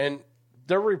 And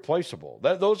they're replaceable.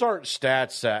 Those aren't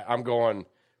stats that I'm going,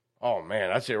 oh, man,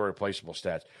 that's irreplaceable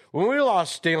stats. When we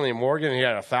lost Stanley Morgan, he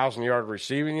had a 1,000-yard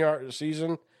receiving yard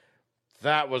season.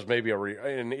 That was maybe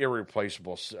an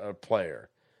irreplaceable player.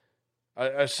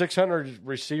 A 600-yard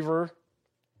receiver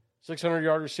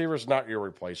is not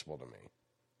irreplaceable to me.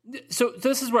 So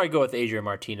this is where I go with Adrian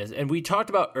Martinez. And we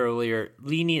talked about earlier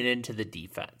leaning into the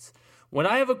defense. When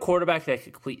I have a quarterback that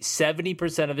can complete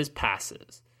 70% of his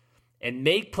passes and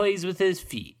make plays with his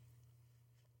feet,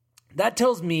 that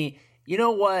tells me, you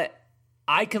know what?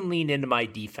 I can lean into my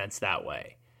defense that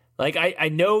way. I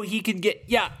know he can get,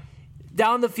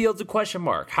 down the field's a question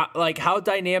mark. How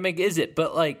dynamic is it?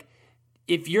 But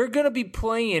if you're going to be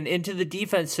playing into the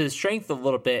defense's strength a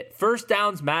little bit, first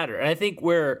downs matter. And I think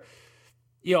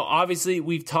obviously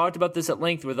we've talked about this at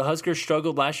length where the Huskers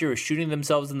struggled last year with shooting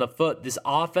themselves in the foot. This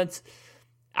offense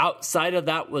outside of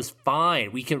that was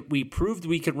fine. We proved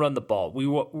we could run the ball. We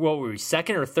were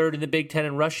second or third in the Big Ten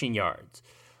in rushing yards.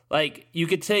 You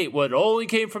could say, well, it only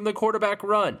came from the quarterback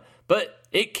run, but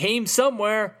it came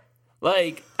somewhere.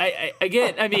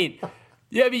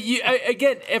 Yeah, I mean,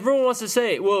 again, everyone wants to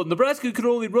say, well, Nebraska could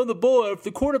only run the ball out of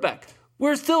the quarterback.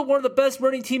 We're still one of the best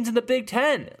running teams in the Big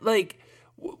Ten. Like,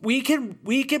 we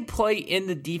can play in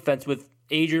the defense with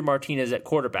Adrian Martinez at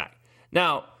quarterback.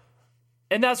 Now,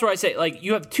 and that's where I say, like,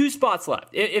 you have 2 spots left.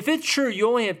 If it's true you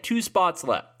only have 2 spots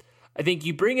left, I think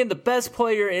you bring in the best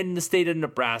player in the state of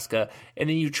Nebraska, and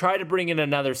then you try to bring in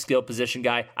another skill position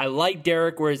guy. I like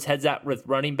Derek where his head's at with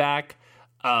running back.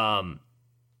 I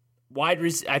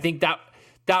think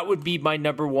that would be my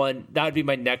number one. That would be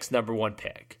my next number one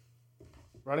pick.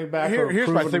 Running back. Here's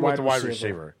my thing with the wide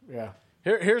receiver. Yeah.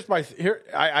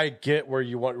 I get where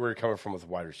you're coming from with the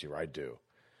wide receiver. I do,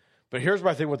 but here's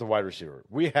my thing with the wide receiver.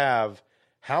 We have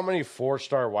how many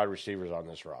 4-star wide receivers on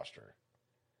this roster?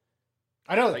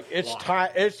 I know. Like it's time.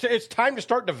 It's time to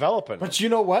start developing. But you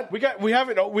know what? We have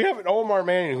an Omar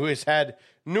Manning who has had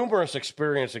numerous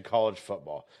experience in college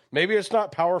football. Maybe it's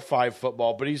not Power 5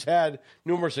 football, but he's had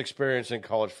numerous experience in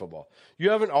college football. You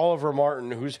have an Oliver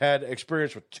Martin who's had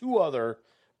experience with 2 other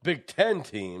Big Ten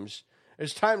teams.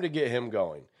 It's time to get him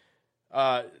going.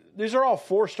 These are all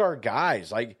 4-star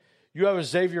guys. Like you have a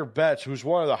Xavier Betts, who's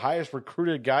one of the highest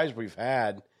recruited guys we've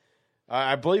had.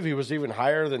 I believe he was even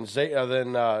higher than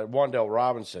Wan'Dale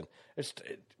Robinson.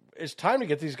 It's time to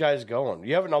get these guys going.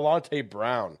 You have an Alante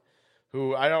Brown,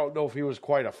 who I don't know if he was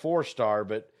quite a 4-star,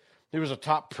 but he was a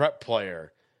top prep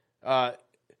player.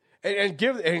 And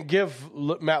give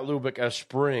Matt Lubick a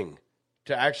spring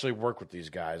to actually work with these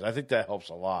guys. I think that helps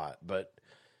a lot. But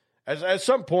at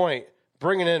some point,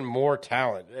 bringing in more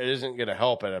talent isn't going to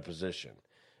help at a position.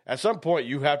 At some point,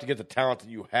 you have to get the talent that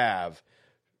you have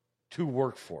to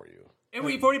work for you. And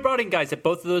we've already brought in guys at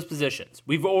both of those positions.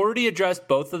 We've already addressed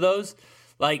both of those.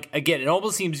 Like, again, it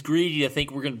almost seems greedy to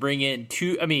think we're going to bring in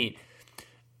 2. I mean,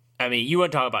 you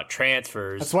want to talk about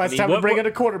transfers. That's why it's time to bring in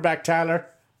a quarterback, Tyler.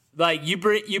 Like, you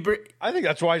bring. I think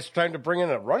that's why it's time to bring in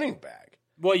a running back.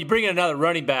 Well, you bring in another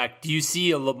running back. Do you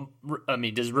see does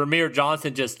Ramir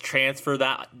Johnson just transfer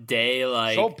that day?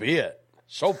 Like, so be it.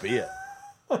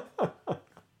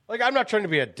 Like, I'm not trying to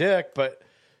be a dick, but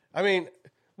I mean,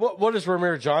 what has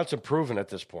Ramir Johnson proven at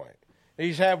this point?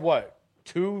 He's had what,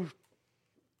 two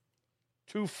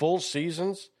full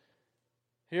seasons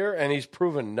here, and he's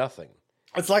proven nothing.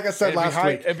 It's like I said last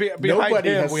week. Nobody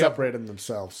has separated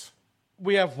themselves.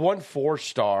 We have 1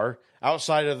 4-star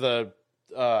outside of the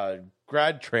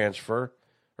grad transfer,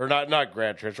 or not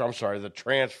grad transfer. I'm sorry, the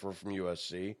transfer from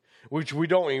USC, which we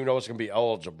don't even know is going to be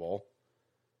eligible.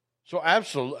 So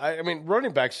absolutely, I mean,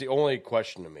 running back's the only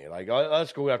question to me. Like,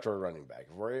 let's go after a running back.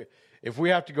 If we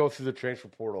have to go through the transfer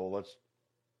portal, let's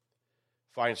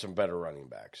find some better running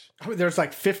backs. I mean, there's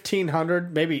like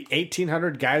 1,500, maybe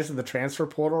 1,800 guys in the transfer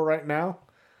portal right now.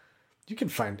 You can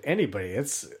find anybody.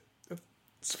 It's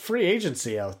free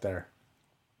agency out there.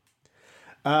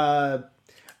 I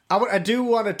do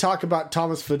want to talk about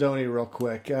Thomas Fidone real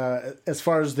quick. As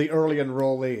far as the early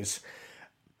enrollees,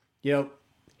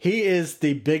 he is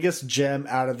the biggest gem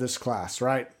out of this class,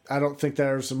 right? I don't think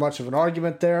there's much of an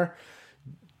argument there.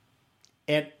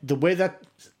 And the way that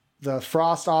the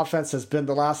Frost offense has been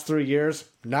the last 3 years,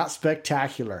 not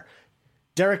spectacular.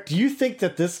 Derek, do you think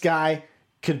that this guy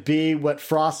could be what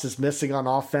Frost is missing on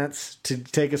offense to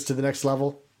take us to the next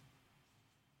level?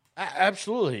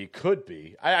 Absolutely, he could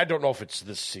be. I don't know if it's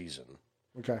this season.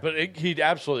 Okay. But he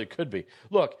absolutely could be.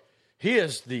 Look, he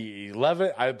is the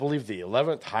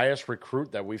 11th highest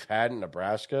recruit that we've had in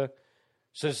Nebraska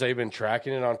since they've been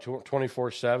tracking it on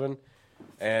 24/7.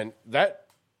 And that,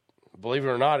 believe it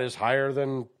or not, is higher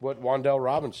than what Wan'Dale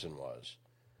Robinson was.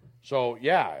 So,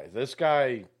 yeah, this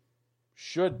guy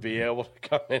should be able to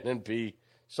come in and be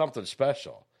something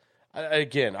special. I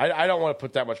don't want to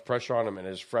put that much pressure on him in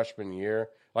his freshman year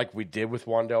like we did with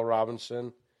Wan'Dale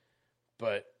Robinson.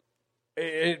 But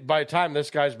by the time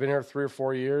this guy's been here 3 or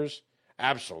 4 years,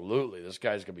 absolutely, this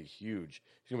guy's going to be huge.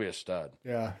 He's going to be a stud.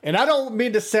 Yeah, and I don't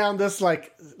mean to sound this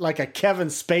like a Kevin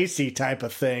Spacey type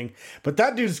of thing, but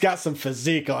that dude's got some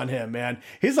physique on him, man.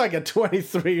 He's like a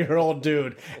 23-year-old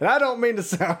dude, and I don't mean to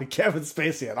sound like Kevin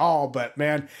Spacey at all, but,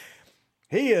 man,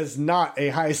 he is not a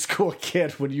high school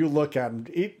kid when you look at him.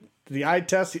 The eye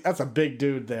test, that's a big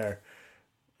dude there.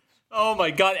 Oh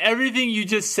my God! Everything you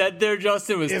just said there,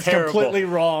 Justin, was terrible. Completely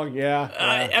wrong. Yeah.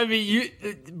 I mean, you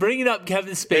bringing up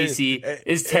Kevin Spacey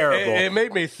is terrible. It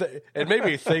made me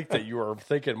think that you were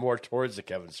thinking more towards the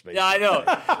Kevin Spacey. Yeah, I know.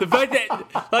 The fact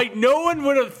that no one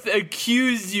would have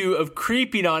accused you of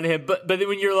creeping on him, but then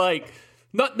when you're like,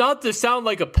 not to sound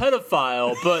like a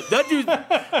pedophile, but that dude,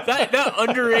 that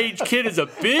underage kid is a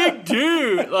big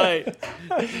dude. Like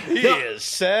he is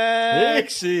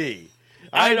sexy.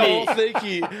 I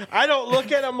don't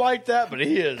look at him like that, but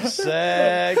he is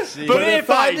sexy. But if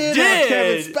I did,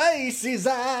 Kevin Spacey's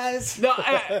eyes. No,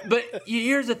 but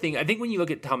here's the thing. I think when you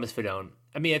look at Thomas Fidone,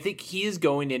 I mean, I think he is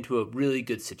going into a really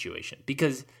good situation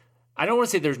because I don't want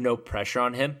to say there's no pressure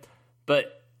on him,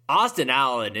 but Austin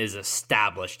Allen is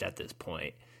established at this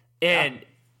point. And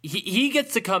he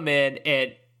gets to come in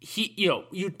and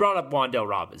you brought up Wan'Dale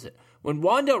Robinson. When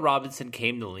Wan'Dale Robinson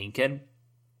came to Lincoln,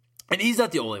 and he's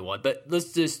not the only one, but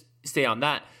let's just stay on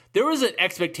that. There was an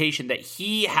expectation that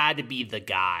he had to be the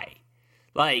guy.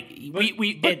 Like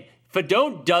and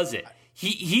Fidone does it.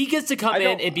 He gets to come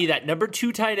in and be that number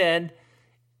 2 tight end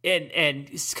and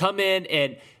come in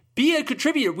and be a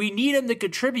contributor. We need him to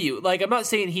contribute. Like, I'm not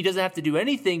saying he doesn't have to do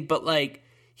anything, but like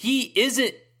he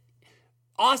isn't.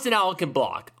 Austin Allen can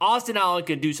block. Austin Allen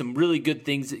can do some really good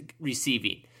things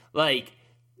receiving. Like,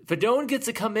 Fidone gets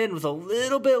to come in with a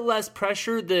little bit less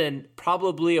pressure than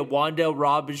probably a Wan'Dale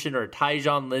Robinson or a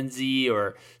Tyjon Lindsey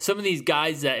or some of these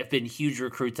guys that have been huge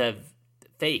recruits have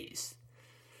faced.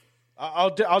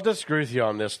 I'll disagree with you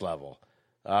on this level.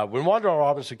 When Wan'Dale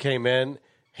Robinson came in,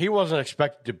 he wasn't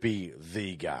expected to be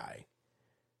the guy.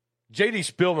 J.D.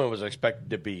 Spielman was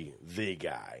expected to be the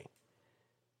guy.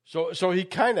 So he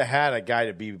kind of had a guy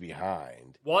to be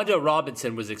behind. Wan'Dale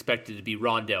Robinson was expected to be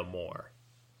Rondale Moore.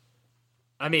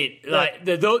 I mean, like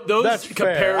those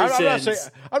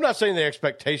comparisons. I'm not saying the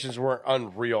expectations weren't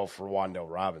unreal for Wan'Dale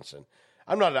Robinson.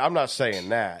 I'm not saying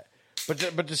that.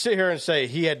 But to sit here and say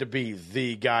he had to be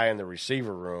the guy in the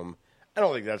receiver room, I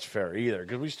don't think that's fair either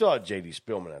because we still had J.D.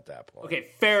 Spielman at that point. Okay,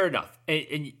 fair enough.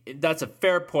 And that's a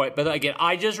fair point. But again,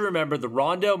 I just remember the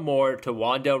Rondale Moore to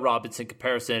Wan'Dale Robinson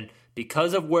comparison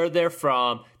because of where they're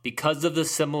from, because of the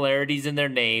similarities in their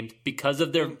names, because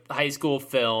of their high school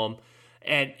film.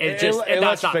 And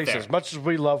that's not fair. As much as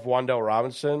we love Wan'Dale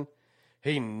Robinson,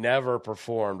 he never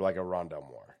performed like a Rondale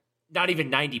Moore. Not even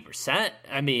 90%.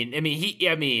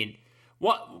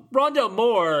 Rondale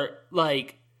Moore,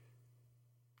 like,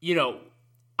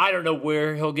 I don't know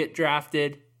where he'll get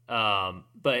drafted.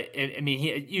 But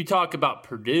you talk about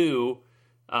Purdue,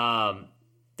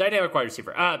 dynamic wide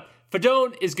receiver.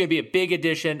 Fidone is going to be a big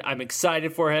addition. I'm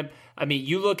excited for him. I mean,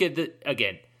 you look at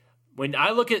when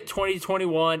I look at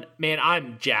 2021, man,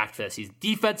 I'm jacked for this. His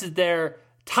defense is there.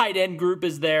 Tight end group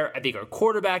is there. I think our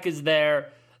quarterback is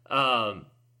there.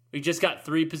 We just got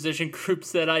 3 position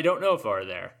groups that I don't know if are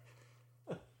there.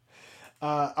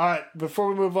 All right, before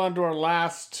we move on to our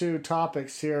last 2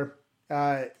 topics here,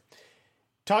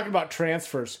 talking about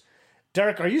transfers.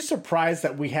 Derek, are you surprised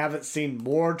that we haven't seen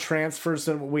more transfers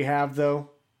than what we have,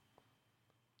 though?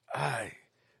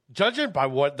 Judging by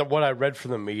what I read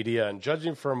from the media and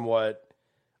judging from what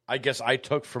I guess I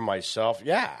took from myself,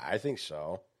 yeah, I think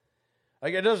so.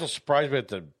 Like, it doesn't surprise me that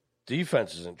the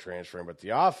defense isn't transferring, but the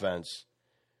offense,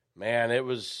 man, it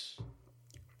was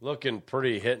looking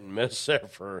pretty hit and miss there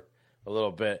for a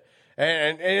little bit.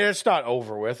 And it's not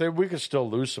over with. We could still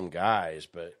lose some guys,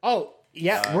 but... Oh,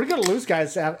 yeah, we're going to lose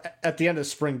guys at the end of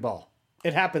spring ball.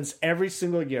 It happens every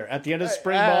single year at the end of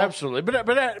spring ball. Absolutely,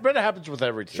 but it happens with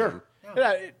every team. Sure.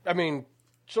 Yeah. I mean,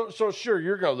 so sure,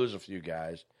 you're going to lose a few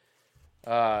guys.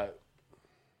 But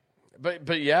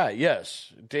yeah,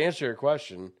 yes. To answer your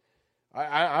question,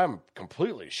 I'm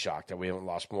completely shocked that we haven't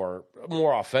lost more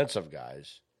offensive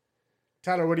guys.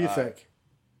 Tyler, what do you think?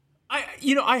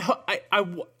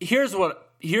 Here's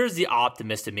the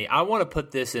optimist in me. I want to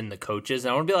put this in the coaches.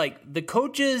 I want to be like, the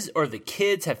coaches or the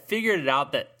kids have figured it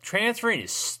out that transferring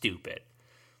is stupid.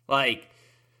 Like,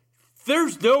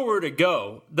 there's nowhere to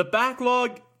go. The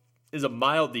backlog is a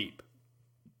mile deep.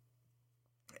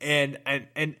 And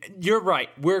you're right.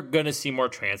 We're going to see more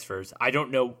transfers. I don't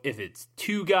know if it's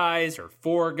 2 guys or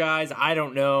 4 guys. I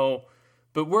don't know.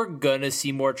 But we're going to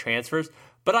see more transfers.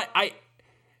 But I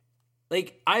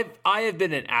have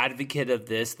been an advocate of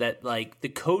this, that like the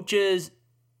coaches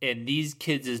and these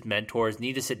kids as mentors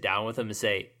need to sit down with them and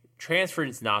say, transferring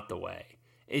is not the way.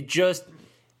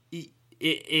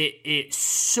 It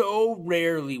so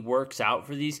rarely works out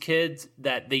for these kids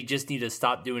that they just need to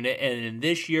stop doing it. And in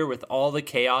this year with all the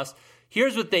chaos,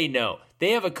 here's what they know.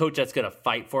 They have a coach that's going to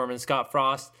fight for them in Scott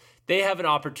Frost. They have an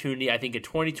opportunity, I think, in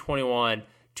 2021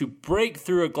 to break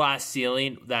through a glass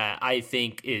ceiling that I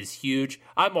think is huge.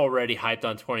 I'm already hyped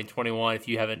on 2021. If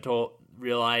you haven't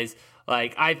realized,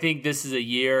 like, I think this is a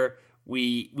year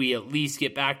we at least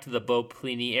get back to the Bo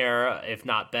Pelini era, if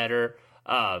not better.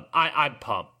 I'm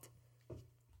pumped.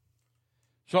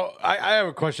 So I have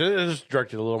a question. This is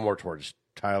directed a little more towards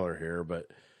Tyler here, but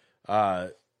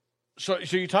so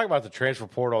you talk about the transfer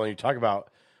portal and you talk about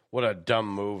what a dumb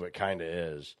move it kind of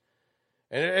is.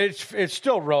 And it's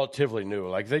still relatively new.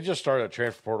 Like, they just started a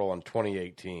transfer portal in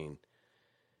 2018.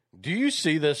 Do you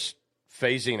see this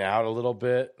phasing out a little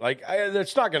bit? Like,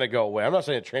 it's not going to go away. I'm not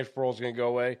saying the transfer portal is going to go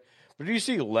away, but do you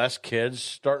see less kids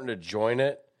starting to join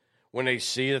it when they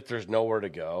see that there's nowhere to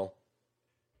go?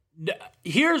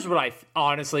 Here's what I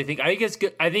honestly think. I think it's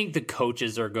good. I think the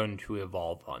coaches are going to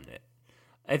evolve on it.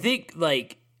 I think,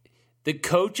 like, the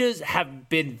coaches have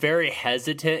been very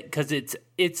hesitant because it's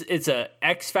a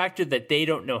X factor that they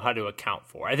don't know how to account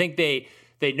for. I think they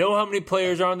know how many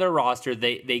players are on their roster.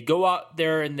 They go out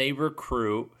there and they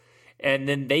recruit, and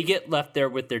then they get left there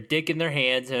with their dick in their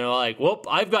hands and are like, well,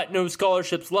 I've got no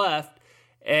scholarships left,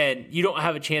 and you don't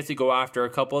have a chance to go after a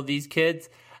couple of these kids.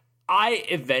 I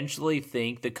eventually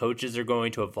think the coaches are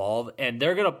going to evolve, and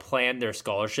they're going to plan their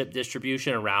scholarship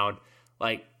distribution around,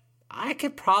 like, I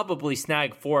could probably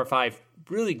snag 4 or 5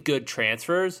 really good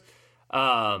transfers.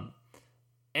 And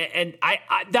I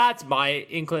that's my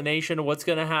inclination of what's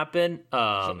going to happen.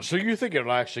 So you think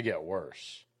it'll actually get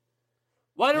worse?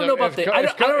 Well, I don't know about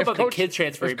the kids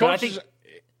transferring, but I think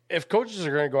if coaches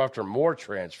are going to go after more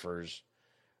transfers,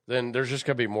 then there's just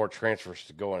going to be more transfers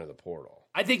to go into the portal.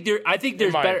 I think there's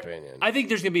better. Opinion. I think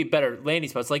there's going to be better landing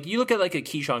spots. Like, you look at like a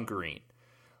Keyshawn Green.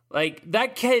 Like,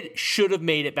 that kid should have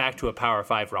made it back to a Power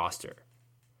 5 roster.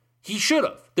 He should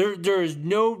have. There is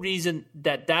no reason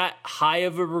that high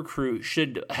of a recruit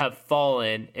should have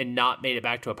fallen and not made it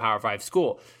back to a Power 5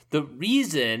 school.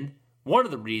 One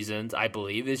of the reasons, I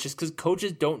believe, is just because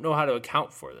coaches don't know how to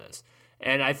account for this.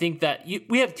 And I think that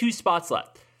we have 2 spots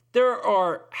left. There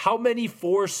are how many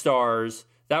 4-stars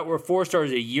that were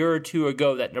 4-stars a year or 2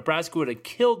 ago that Nebraska would have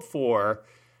killed for,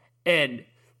 and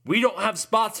we don't have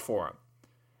spots for them.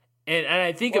 And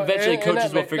I think eventually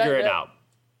coaches will figure it out.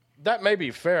 That may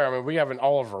be fair. I mean, we have an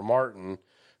Oliver Martin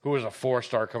who was a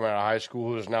 4-star coming out of high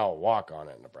school who is now a walk-on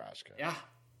at Nebraska. Yeah.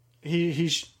 He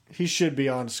should be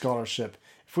on scholarship.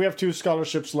 If we have 2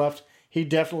 scholarships left, he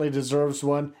definitely deserves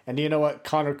one. And you know what?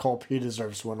 Connor Culp, he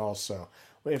deserves one also.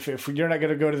 If you're not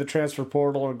going to go to the transfer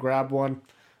portal and grab one,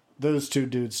 those 2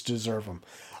 dudes deserve them.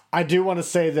 I do want to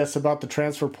say this about the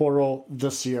transfer portal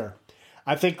this year.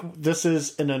 I think this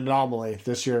is an anomaly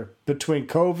this year between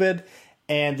COVID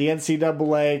and the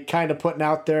NCAA kind of putting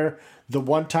out there the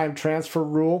one-time transfer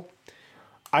rule.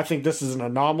 I think this is an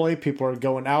anomaly. People are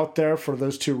going out there for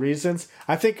those 2 reasons.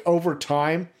 I think over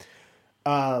time,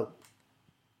 I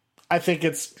think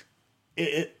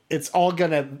it's all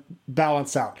going to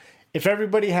balance out. If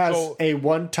everybody has a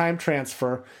one-time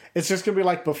transfer, it's just going to be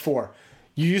like before.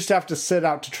 You used to have to sit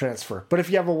out to transfer. But if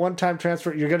you have a one-time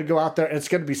transfer, you're going to go out there and it's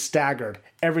going to be staggered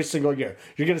every single year.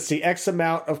 You're going to see X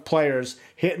amount of players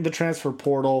hitting the transfer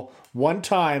portal one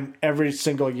time every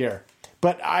single year.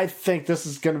 But I think this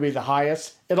is going to be the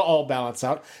highest. It'll all balance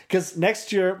out. Because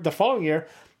next year, the following year,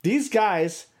 these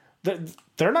guys,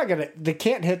 they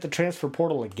can't hit the transfer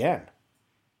portal again.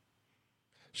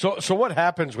 So what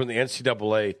happens when the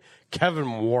NCAA,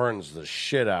 Kevin warns the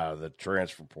shit out of the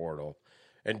transfer portal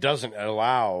and doesn't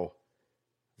allow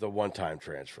the one-time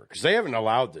transfer? Because they haven't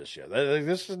allowed this yet.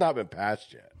 This has not been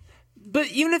passed yet. But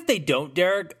even if they don't,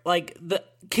 Derek,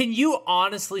 can you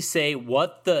honestly say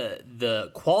what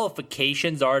the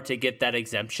qualifications are to get that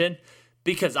exemption?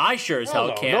 Because I sure as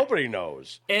hell can't. Nobody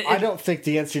knows. I don't think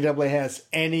the NCAA has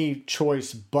any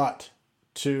choice but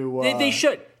to. They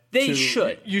should. They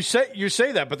should. You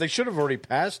say that, but they should have already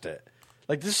passed it.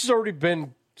 Like, this has already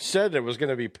been said it was going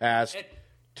to be passed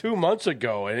 2 months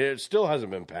ago, and it still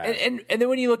hasn't been passed. And then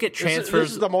when you look at transfers,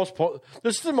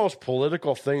 this is the most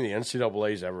political thing the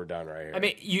NCAA's ever done right here. I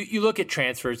mean, you look at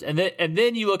transfers, and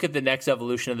then you look at the next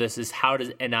evolution of this is how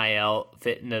does NIL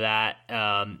fit into that?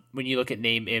 When you look at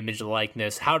name, image,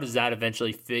 likeness, how does that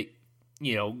eventually fit?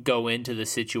 Go into the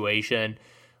situation.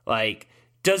 Like,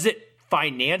 does it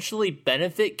financially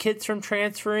benefit kids from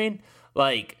transferring?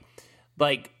 Like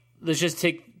let's just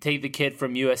take the kid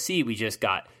from USC we just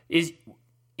got.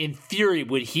 In theory,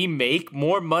 would he make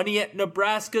more money at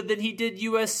Nebraska than he did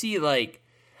USC? Like,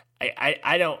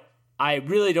 I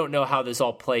really don't know how this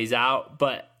all plays out,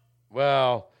 but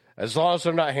as long as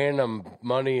I'm not handing them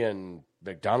money in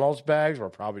McDonald's bags, we're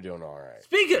probably doing all right.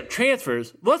 Speaking of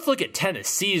transfers, let's look at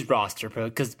Tennessee's roster,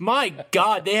 because my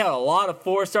God, they had a lot of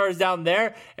 4-stars down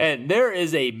there, and there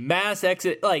is a mass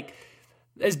exit. Like,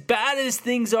 as bad as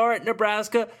things are at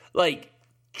Nebraska,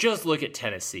 just look at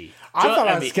Tennessee. I thought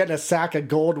I was getting a sack of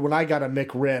gold when I got a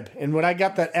McRib, and when I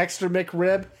got that extra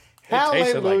McRib,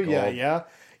 hallelujah, like yeah.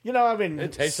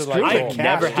 It tasted like gold. I've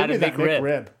never had a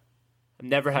McRib.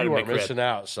 Never had a McRib. You are missing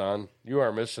out, son. You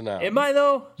are missing out. Am I,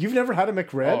 though? You've never had a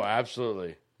McRib? Oh,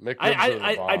 absolutely. McRibs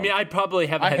I mean, I probably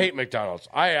haven't. I hate McDonald's.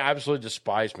 I absolutely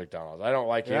despise McDonald's. I don't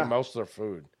like most of their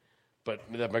food, but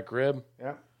the McRib,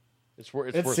 it's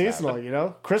worth seasonal. having. You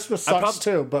know, Christmas sucks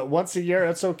too, but once a year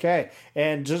it's okay.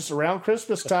 And just around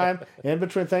Christmas time, in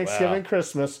between Thanksgiving and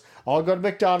Christmas, I'll go to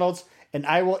McDonald's and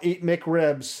I will eat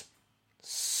McRibs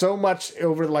so much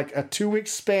over like a 2-week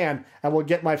span. I will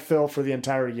get my fill for the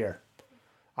entire year.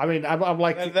 I mean, I'm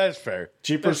like that's fair.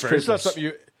 Jeepers Creepers.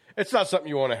 Creepers. It's not something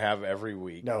you want to have every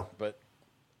week. No, but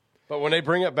when they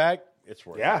bring it back, it's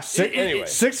worth it. Anyway,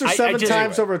 6 or 7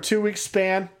 times over a 2-week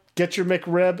span. Get your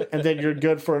McRib, and then you're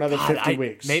good for another 50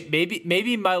 weeks.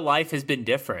 Maybe my life has been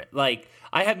different. Like,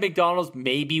 I have McDonald's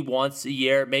maybe once a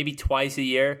year, maybe twice a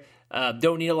year.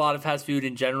 Don't eat a lot of fast food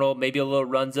in general. Maybe a little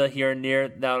Runza here and there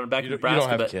down in the back of Nebraska. You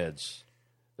don't have kids.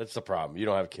 That's the problem. You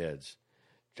don't have kids.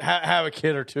 Have a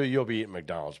kid or two, you'll be eating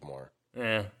McDonald's more.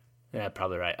 Yeah,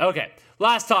 probably right. Okay,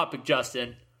 last topic,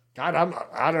 Justin. God,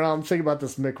 I don't know. I'm thinking about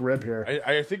this McRib here.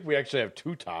 I think we actually have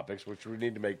 2 topics, which we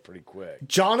need to make pretty quick.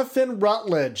 Jonathan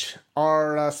Rutledge,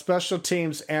 our special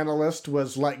teams analyst,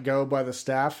 was let go by the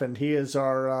staff, and he is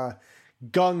our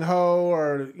gung-ho,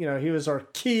 or, he was our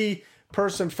key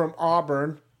person from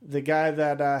Auburn, the guy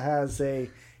that has a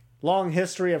long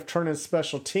history of turning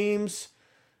special teams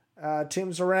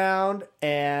around,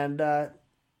 and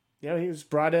he was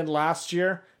brought in last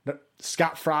year.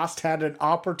 Scott Frost had an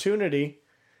opportunity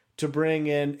to bring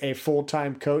in a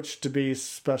full-time coach to be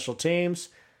special teams.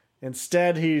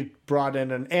 Instead, he brought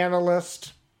in an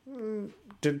analyst.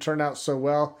 Didn't turn out so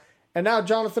well. And now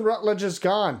Jonathan Rutledge is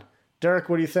gone. Derek,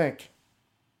 what do you think?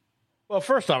 Well,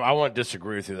 first off, I want to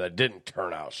disagree with you that it didn't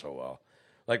turn out so well.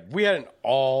 Like, we had an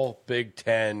all Big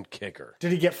Ten kicker.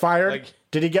 Did he get fired?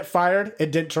 Did he get fired?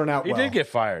 It didn't turn out well. He did get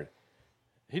fired.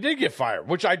 He did get fired,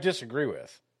 which I disagree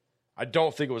with. I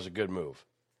don't think it was a good move.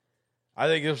 I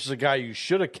think this was a guy you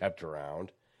should have kept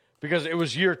around because it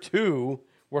was year 2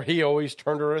 where he always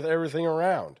turned everything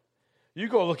around. You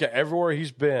go look at everywhere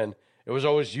he's been, it was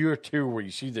always year 2 where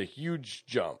you see the huge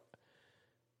jump.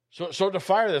 So to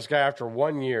fire this guy after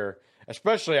 1 year,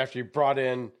 especially after you brought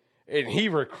in, and he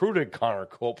recruited Connor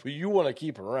Culp, who you want to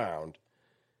keep around,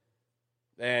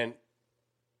 and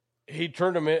he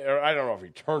turned him in, or I don't know if he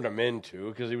turned him into,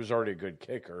 because he was already a good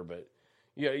kicker, but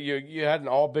you had an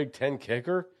all Big Ten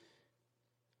kicker.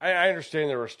 I understand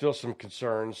there were still some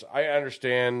concerns. I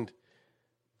understand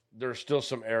there's still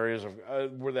some areas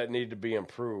of where that need to be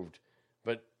improved.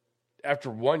 But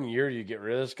after 1 year, you get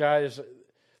rid of this guy.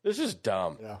 This is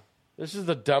dumb. Yeah. This is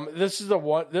the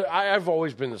one. I've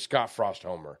always been the Scott Frost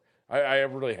homer. I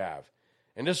really have.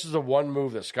 And this is the one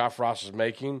move that Scott Frost is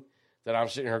making that I'm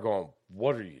sitting here going,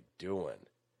 what are you doing?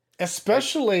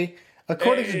 Especially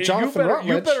according to Jonathan Rutledge.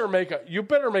 You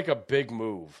better make a big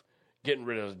move getting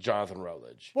rid of Jonathan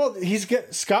Rutledge. Well,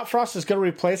 Scott Frost is going to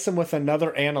replace him with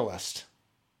another analyst.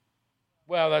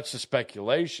 Well, that's a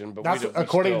speculation, but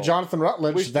according to Jonathan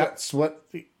Rutledge, that's what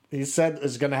he said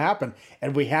is going to happen.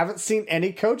 And we haven't seen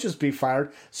any coaches be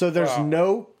fired, so there's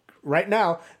right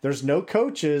now there's no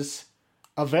coaches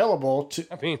available to.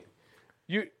 I mean,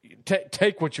 you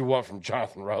take what you want from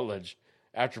Jonathan Rutledge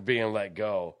after being let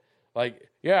go. Like,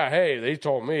 hey, they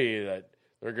told me that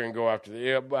they're going to go after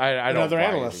another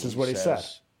analyst is what he said.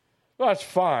 Well, that's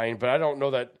fine, but I don't know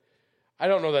that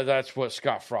that's what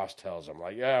Scott Frost tells them.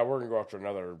 Like, we're going to go after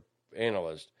another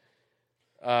analyst.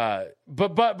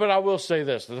 But I will say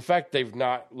this: the fact they've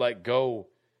not let go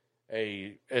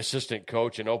a assistant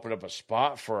coach and opened up a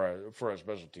spot for a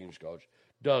special teams coach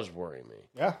does worry me.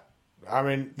 Yeah, I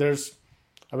mean,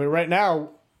 right now,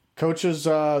 coaches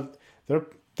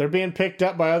they're being picked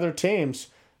up by other teams.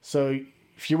 So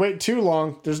if you wait too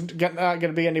long, there's not going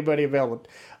to be anybody available.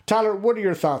 Tyler, what are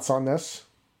your thoughts on this?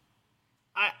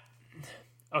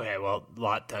 Okay, well, a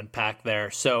lot to unpack there.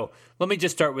 So let me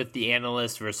just start with the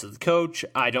analyst versus the coach.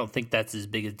 I don't think that's as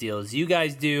big a deal as you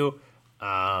guys do.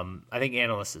 I think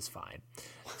analyst is fine.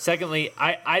 Secondly,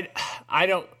 I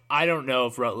don't know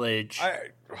if Rutledge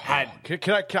had.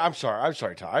 I'm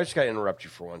sorry, Tyler. I just got to interrupt you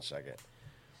for 1 second.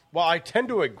 Well, I tend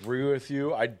to agree with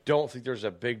you. I don't think there's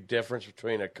a big difference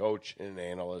between a coach and an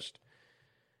analyst.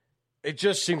 It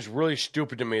just seems really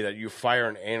stupid to me that you fire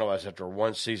an analyst after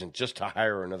one season just to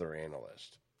hire another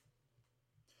analyst.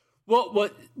 Well,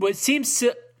 what's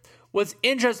interesting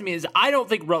to me is I don't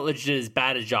think Rutledge did as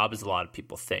bad a job as a lot of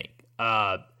people think.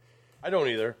 I don't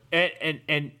either.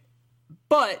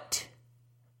 But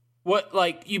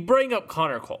you bring up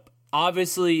Connor Culp.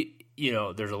 Obviously,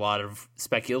 there's a lot of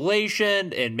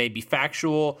speculation and maybe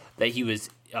factual that he was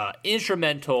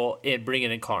instrumental in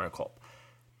bringing in Connor Culp.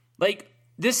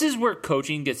 This is where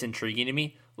coaching gets intriguing to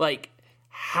me.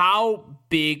 How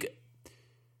big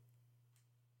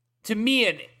to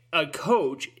me, a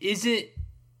coach isn't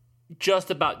just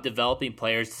about developing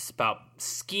players. It's about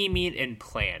scheming and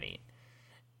planning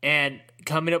and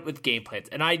coming up with game plans.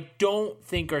 And I don't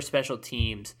think our special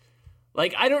teams,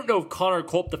 like, I don't know if Connor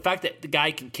Culp, the fact that the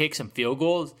guy can kick some field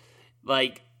goals,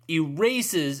 like,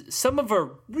 erases some of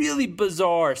our really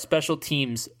bizarre special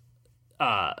teams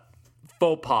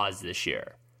faux pas this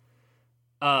year.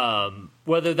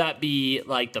 Whether that be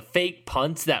like the fake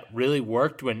punts that really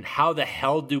worked, when how the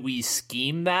hell do we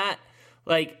scheme that?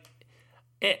 Like,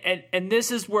 and this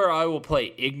is where I will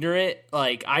play ignorant.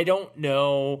 Like, I don't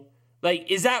know. Like,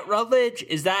 is that Rutledge?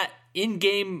 Is that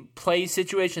in-game play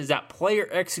situation? Is that player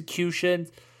execution?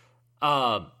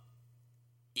 But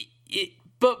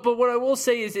what I will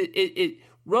say is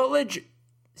Rutledge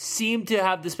seemed to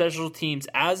have the special teams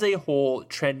as a whole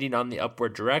trending on the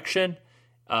upward direction.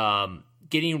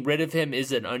 Getting rid of him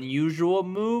is an unusual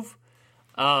move.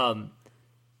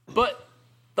 But,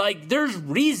 like, there's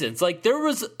reasons. Like, there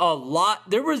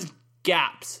was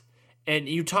gaps. And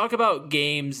you talk about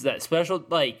games that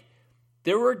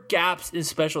there were gaps in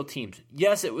special teams.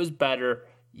 Yes, it was better.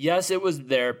 Yes, it was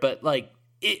there. But, like,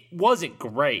 it wasn't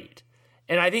great.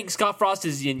 And I think Scott Frost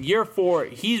is in year 4.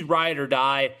 He's ride or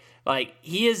die. Like,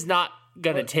 he is not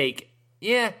going to take,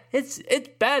 it's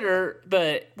better,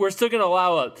 but we're still going to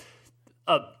allow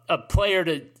a player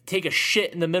to take a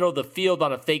shit in the middle of the field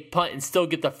on a fake punt and still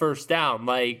get the first down.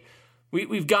 Like,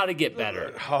 we've got to get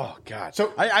better. Oh, God.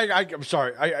 So I'm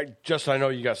sorry. Justin, I know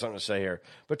you got something to say here.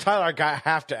 But, Tyler, I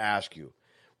have to ask you,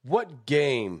 what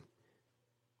game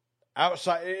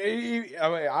outside,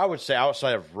 I would say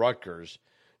outside of Rutgers,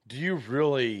 do you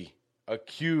really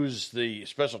accuse the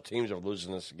special teams of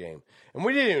losing this game? And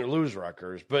we didn't even lose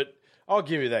Rutgers, but I'll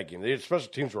give you that game. The special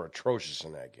teams were atrocious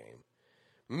in that game.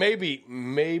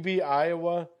 Maybe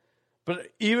Iowa,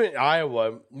 but even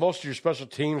Iowa, most of your special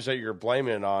teams that you're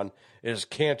blaming it on is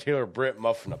Cam Taylor Britt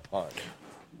muffing a punt,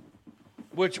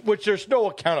 which there's no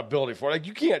accountability for. Like,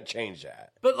 you can't change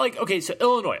that. But, like, okay, so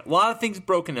Illinois, a lot of things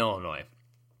broke in Illinois.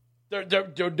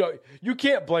 You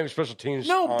can't blame special teams.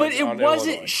 No, but it wasn't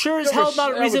Illinois. Sure as hell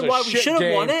not a reason why we should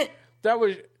have won it.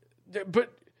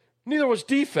 But neither was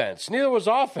defense. Neither was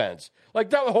offense. Like,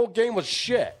 that whole game was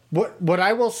shit. What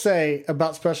I will say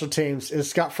about special teams is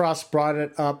Scott Frost brought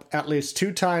it up at least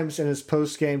 2 times in his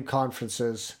post-game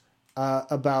conferences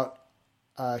about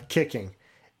kicking.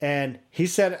 And he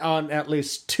said on at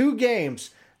least 2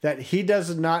 games that he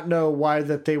does not know why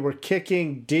that they were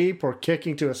kicking deep or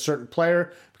kicking to a certain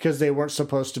player, because they weren't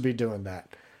supposed to be doing that.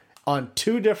 On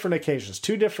 2 different occasions,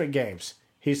 2 different games,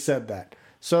 he said that.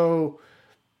 So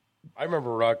I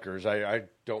remember Rutgers. I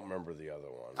don't remember the other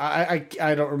one.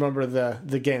 I don't remember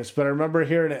the games, but I remember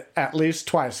hearing it at least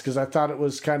twice because I thought it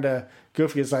was kind of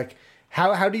goofy. It's like,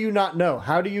 how do you not know?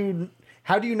 How do you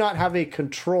not have a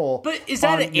control? But is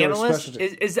that an analyst?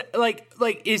 Is that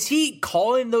like is he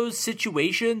calling those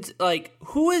situations? Like,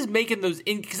 who is making those?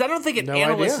 Because I don't think an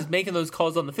analyst is making those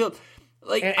calls on the field.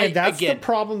 Like, and that's the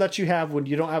problem that you have when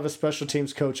you don't have a special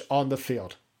teams coach on the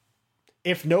field.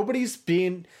 If nobody's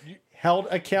being held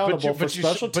accountable for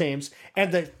special teams,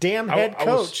 and the damn head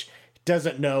coach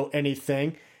doesn't know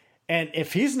anything, and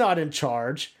if he's not in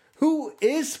charge, who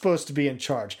is supposed to be in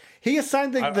charge? He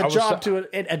assigned the job to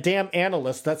a damn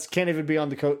analyst that can't even be on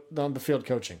the field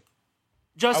coaching.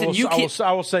 Justin,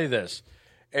 I will say this: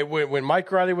 when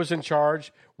Mike Riley was in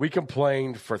charge, we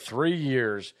complained for 3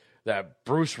 years that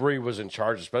Bruce Reed was in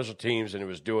charge of special teams and he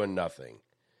was doing nothing,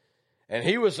 and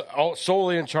he was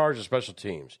solely in charge of special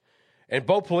teams. In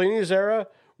Bo Pelini's era,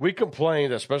 we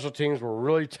complained that special teams were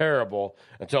really terrible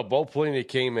until Bo Pelini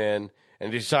came in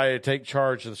and decided to take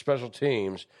charge of the special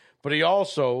teams. But he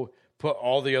also put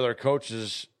all the other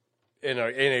coaches in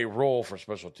a role for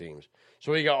special teams.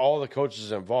 So he got all the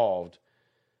coaches involved,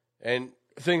 and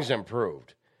things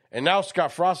improved. And now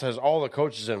Scott Frost has all the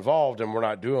coaches involved, and we're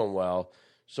not doing well.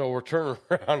 So we're turning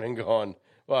around and going,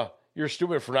 well, you're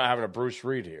stupid for not having a Bruce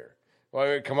Reed here.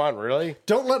 Well, come on, really?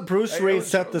 Don't let Bruce Reed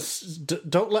set the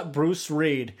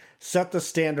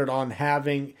standard on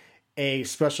having a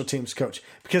special teams coach,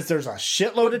 because there's a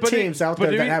shitload of teams out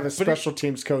there that have a special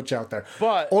teams coach out there.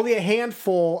 But only a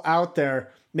handful out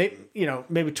there. Maybe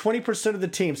 20% of the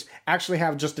teams actually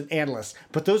have just an analyst,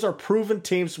 but those are proven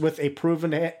teams with a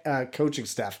proven coaching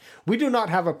staff. We do not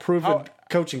have a proven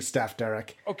coaching staff,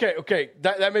 Derek. Okay,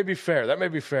 that may be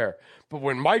fair. But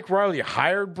when Mike Riley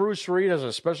hired Bruce Reed as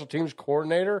a special teams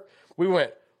coordinator, we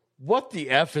went, what the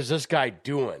F is this guy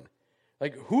doing?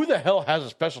 Like, who the hell has a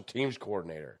special teams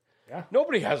coordinator? Yeah.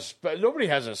 Nobody has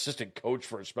an assistant coach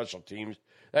for special teams.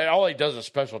 All he does is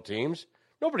special teams.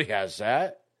 Nobody has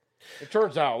that. It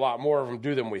turns out a lot more of them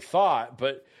do than we thought,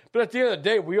 but But at the end of the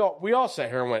day, we all sat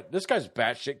here and went, this guy's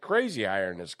batshit crazy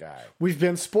hiring this guy. We've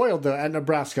been spoiled, though, at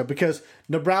Nebraska because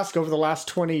Nebraska over the last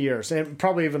 20 years, and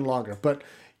probably even longer, but,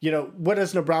 what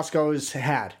has Nebraska always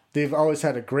had? They've always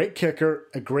had a great kicker,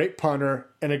 a great punter,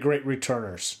 and a great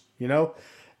returners,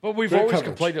 But we've great always coverage.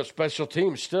 complained of special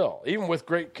teams still, even with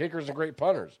great kickers and great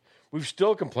punters. We've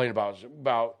still complained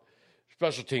about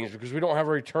special teams because we don't have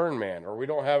a return man or we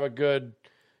don't have a good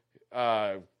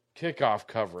kickoff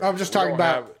coverage. I'm just talking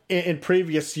about in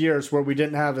previous years where we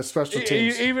didn't have a special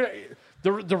teams. Even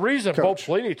the reason Bo Coach.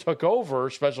 Pelini took over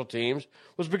special teams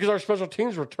was because our special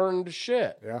teams were turned to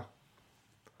shit. Yeah.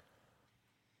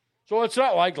 So it's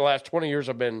not like the last 20 years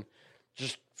have been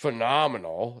just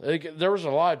phenomenal. There was a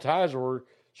lot of times where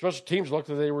special teams looked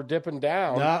like they were dipping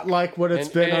down. Not like what it's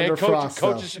been under Frost,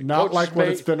 though. Not like what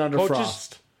it's been under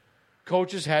Frost.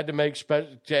 Coaches had to make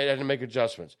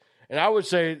adjustments. And I would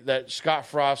say that Scott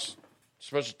Frost's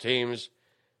special teams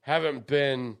haven't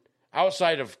been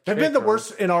outside of They've been the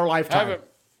worst in our lifetime. haven't-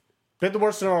 Been the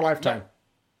worst in our lifetime.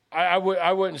 I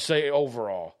wouldn't say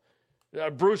overall.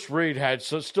 Bruce Reed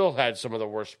still had some of the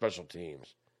worst special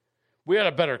teams. We had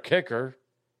a better kicker.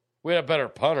 We had a better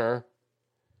punter.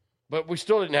 But we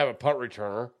still didn't have a punt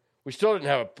returner. We still didn't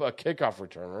have a kickoff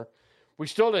returner. We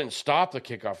still didn't stop the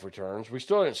kickoff returns. We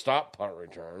still didn't stop punt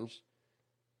returns.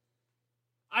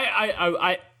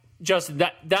 Justin,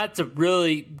 that's a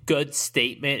really good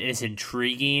statement. It's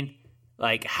intriguing.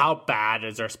 Like, how bad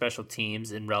is our special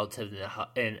teams in relative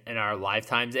in our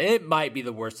lifetimes? And it might be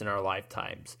the worst in our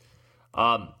lifetimes.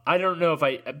 I don't know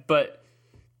but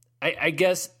I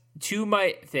guess to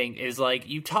my thing is, like,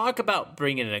 you talk about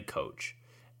bringing in a coach,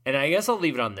 and I guess I'll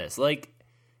leave it on this. Like,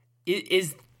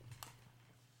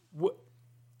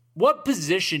 what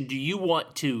position do you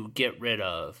want to get rid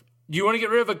of? Do you want to get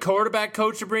rid of a quarterback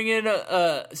coach to bring in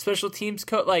a special teams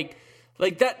coach? Like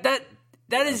that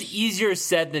is easier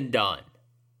said than done.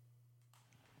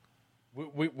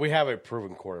 We have a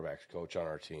proven quarterbacks coach on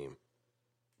our team.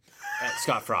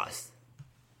 Scott Frost.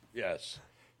 Yes.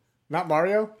 Not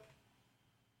Mario?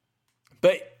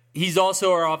 But he's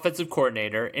also our offensive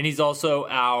coordinator, and he's also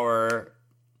our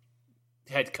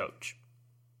head coach.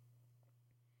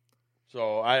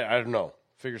 So I don't know.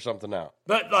 Figure something out.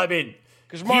 But, I mean,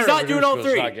 Because he's not doing all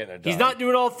three. Not getting it done. He's not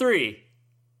doing all three.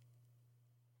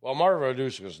 Well, Marvin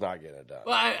Odusiko's not getting it done.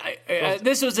 Well,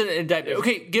 this was an indictment.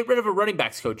 Okay, get rid of a running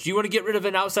backs coach. Do you want to get rid of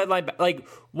an outside linebacker? Like,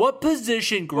 what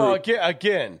position group? Well,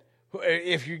 again,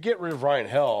 if you get rid of Ryan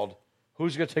Held,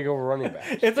 who's going to take over running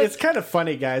back? It's kind of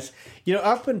funny, guys.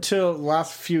 Up until the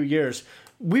last few years,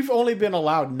 we've only been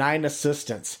allowed 9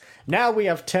 assistants. Now we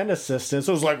have 10 assistants.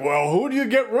 So it's like, well, who do you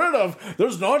get rid of?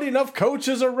 There's not enough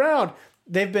coaches around.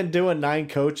 They've been doing 9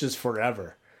 coaches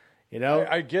forever.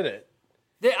 I get it.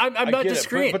 I'm not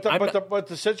disagreeing. But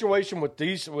the situation with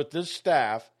this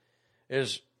staff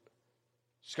is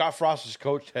Scott Frost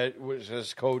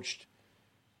has coached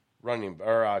running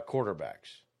or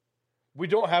quarterbacks. We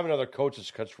don't have another coach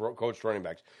that's coached running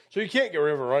backs, so you can't get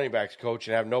rid of a running backs coach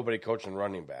and have nobody coaching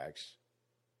running backs.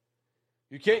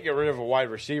 You can't get rid of a wide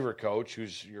receiver coach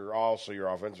who's also your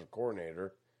offensive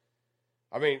coordinator.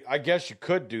 I mean, I guess you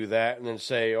could do that and then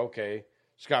say, okay,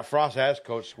 Scott Frost has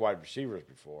coached wide receivers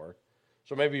before.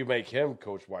 So maybe you make him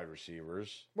coach wide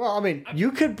receivers. Well, I mean,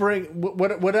 you could bring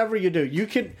whatever you do. You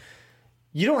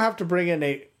don't have to bring in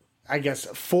a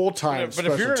full-time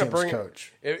special teams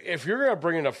coach. If you're going to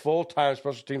bring in a full-time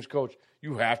special teams coach,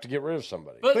 you have to get rid of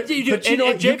somebody. But you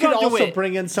could also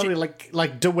bring in somebody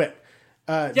like DeWitt.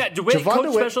 DeWitt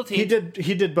coached special teams.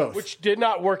 He did both, which did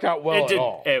not work out well at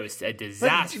all. It was a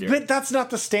disaster. But that's not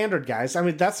the standard, guys. I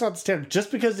mean, that's not the standard.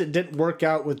 Just because it didn't work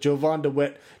out with Jovan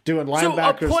DeWitt doing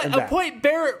linebackers and that. Appoint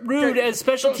Barrett Ruud as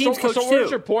special teams coach too. So where's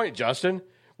your point, Justin?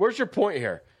 Where's your point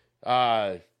here?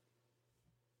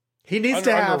 He needs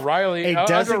to have a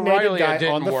designated guy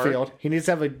on the field. He needs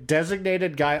to have a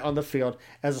designated guy on the field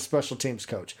as a special teams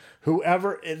coach,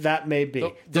 whoever that may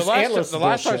be. The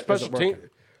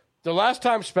last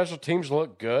time special teams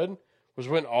looked good was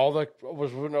with all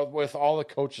the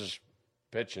coaches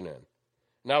pitching in, and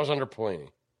that was under Pelini,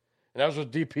 and that was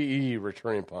with DPE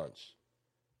returning punts.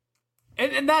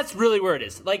 And that's really where it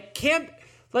is.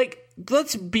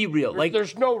 Let's be real.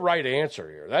 There's no right answer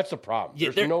here. That's the problem.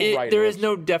 There is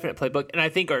no definite playbook, and I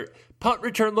think our punt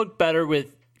return looked better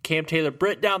with Cam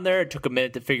Taylor-Britt down there. It took a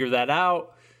minute to figure that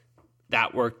out.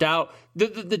 That worked out.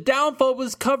 The downfall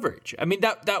was coverage. I mean,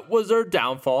 that was our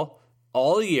downfall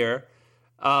all year.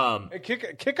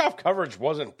 Kickoff coverage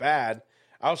wasn't bad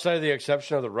outside of the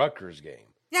exception of the Rutgers game.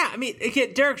 Yeah, I mean,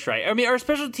 again, Derek's right. I mean, our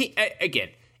special team,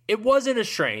 again, it wasn't a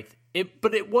strength,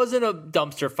 but it wasn't a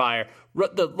dumpster fire.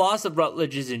 The loss of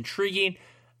Rutledge is intriguing.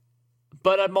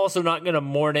 but I'm also not going to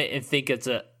mourn it and think it's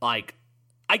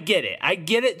I get it. I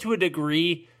get it to a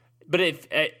degree, but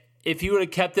if you would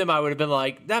have kept him, I would have been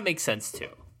like, that makes sense too.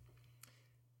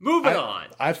 Moving on.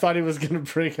 I thought he was going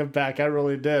to bring him back. I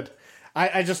really did.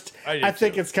 I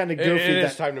think it's kind of goofy. It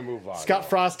is time to move on. Scott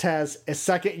Frost has a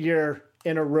second year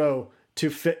in a row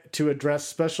to address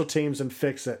special teams and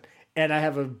fix it, and I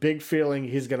have a big feeling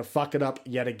he's going to fuck it up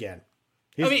yet again.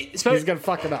 He's going to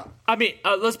fuck it up. I mean,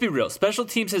 let's be real. Special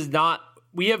teams has been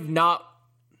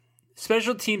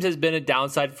a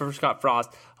downside for Scott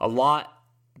Frost a lot,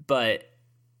 but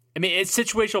I mean, it's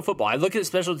situational football. I look at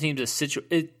special teams as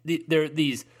they're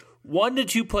these 1 to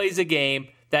 2 plays a game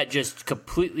that just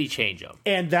completely change them.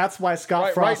 And that's why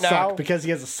Scott Frost sucked, because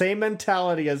he has the same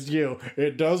mentality as you.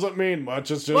 It doesn't mean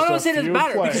much. It's just well, I don't say it doesn't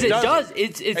matter because it does.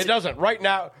 It doesn't. Right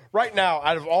now,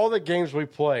 out of all the games we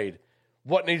played,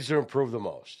 what needs to improve the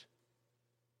most?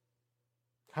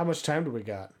 How much time do we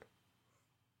got?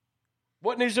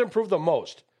 What needs to improve the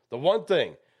most? The one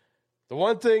thing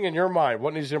in your mind,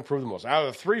 what needs to improve the most? Out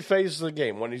of the 3 phases of the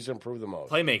game, what needs to improve the most?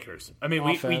 Playmakers. I mean,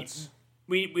 offense.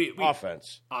 we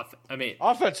offense. I mean,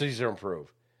 offense needs to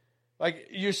improve. Like,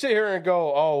 you sit here and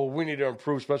go, oh, we need to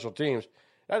improve special teams.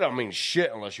 That don't mean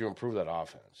shit unless you improve that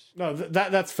offense. No,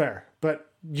 that's fair. But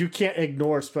you can't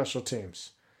ignore special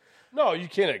teams. No, you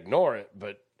can't ignore it,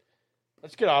 but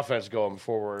let's get offense going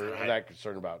before we're that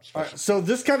concerned about special teams. So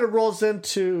this kind of rolls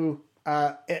into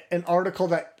an article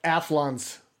that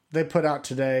Athlons, they put out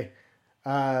today,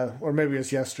 or maybe it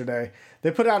was yesterday.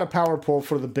 They put out a power poll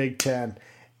for the Big Ten.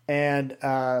 And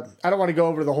I don't want to go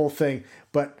over the whole thing,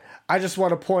 but I just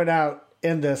want to point out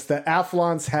in this that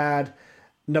Athlons had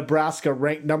Nebraska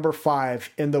ranked number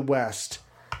 5 in the West.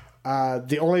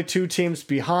 The only 2 teams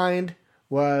behind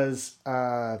was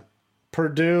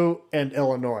Purdue and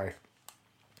Illinois.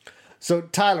 So,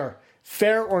 Tyler,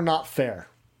 fair or not fair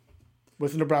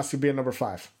with Nebraska being number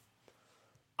 5?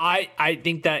 I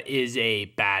think that is a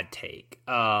bad take.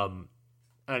 And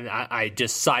I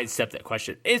just sidestepped that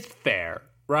question. It's fair.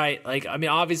 Right. Like, I mean,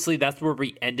 obviously that's where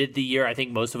we ended the year. I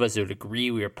think most of us would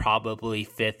agree we were probably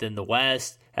 5th in the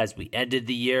West as we ended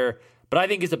the year. But I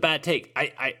think it's a bad take.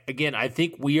 I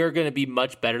think we are going to be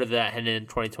much better than that heading in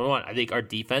 2021. I think our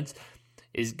defense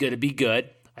is going to be good.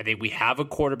 I think we have a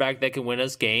quarterback that can win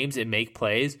us games and make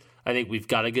plays. I think we've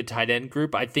got a good tight end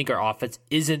group. I think our offense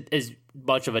isn't as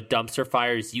much of a dumpster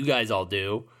fire as you guys all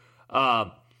do.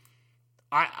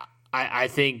 I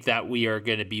think that we are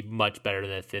going to be much better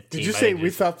than the 15. Did you say we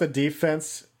thought the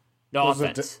defense? No,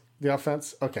 offense. The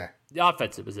offense? Okay. The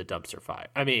offensive was a dumpster fire.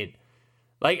 I mean,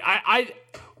 like,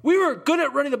 we were good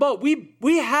at running the ball.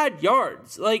 We had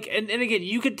yards. Like, and again,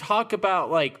 you could talk about,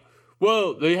 like,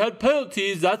 well, they had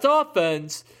penalties. That's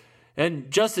offense. And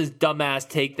just his dumbass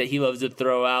take that he loves to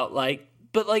throw out. Like,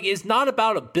 but, like, it's not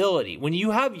about ability. When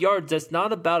you have yards, that's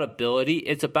not about ability.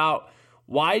 It's about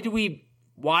why do we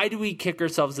kick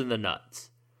ourselves in the nuts?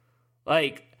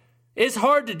 Like, it's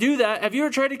hard to do that. Have you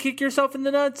ever tried to kick yourself in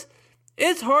the nuts?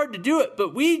 It's hard to do it,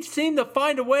 but we seem to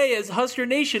find a way as Husker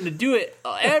Nation to do it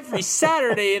every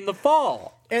Saturday in the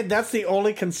fall. And that's the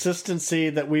only consistency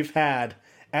that we've had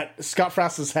Scott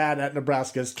Frost has had at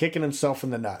Nebraska is kicking himself in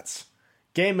the nuts.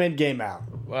 Game in, game out.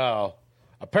 Well,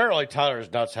 apparently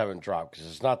Tyler's nuts haven't dropped because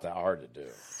it's not that hard to do.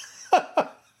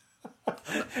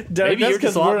 Maybe you're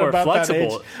just a lot more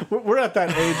flexible. We're at that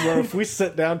age where if we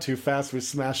sit down too fast, we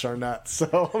smash our nuts.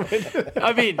 So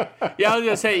I mean, yeah, I was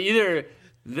gonna say either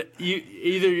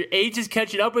your age is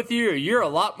catching up with you, or you're a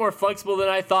lot more flexible than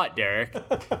I thought, Derek.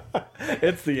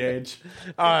 It's the age.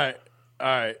 All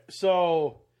right.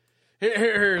 So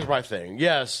here's my thing.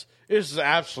 Yes, this is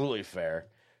absolutely fair.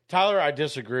 Tyler, I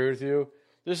disagree with you.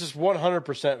 This is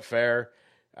 100% fair.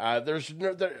 As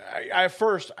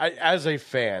a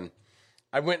fan,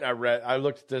 I went and I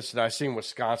looked at this and I seen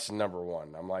Wisconsin number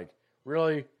 1. I'm like,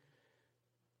 really?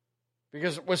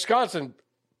 Because Wisconsin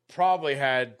probably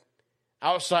had,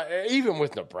 outside, even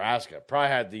with Nebraska, probably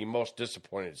had the most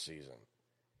disappointed season.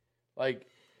 Like,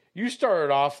 you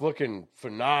started off looking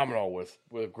phenomenal with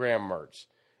Graham Mertz,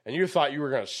 and you thought you were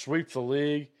going to sweep the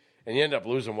league, and you end up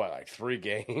losing, like 3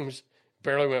 games?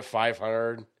 Barely went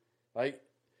 500. Like,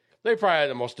 they probably had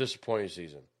the most disappointing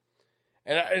season.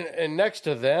 And next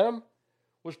to them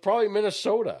was probably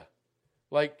Minnesota.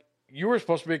 Like, you were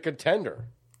supposed to be a contender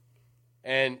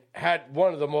and had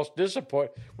one of the most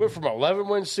disappointing. Went from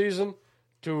 11-win season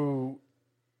to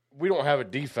we don't have a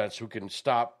defense who can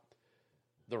stop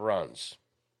the runs.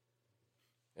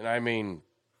 And I mean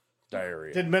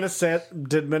diarrhea. Did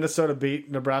Minnesota beat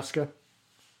Nebraska?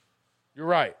 You're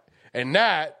right. And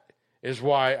that is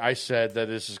why I said that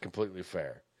this is completely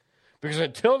fair. Because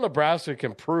until Nebraska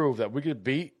can prove that we could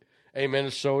beat a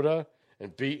Minnesota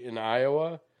and beat an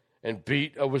Iowa and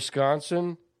beat a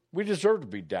Wisconsin, we deserve to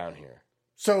be down here.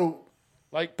 So,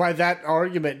 Like, by that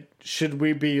argument, should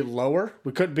we be lower?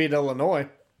 We couldn't beat Illinois.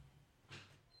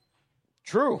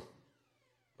 true.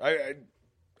 And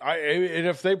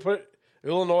if they put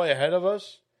Illinois ahead of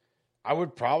us, I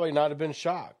would probably not have been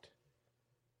shocked.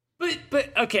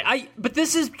 But okay, but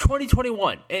this is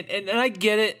 2021, and I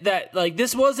get it that like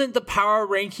this wasn't the power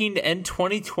ranking to end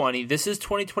 2020. This is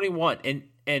 2021,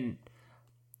 and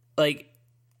like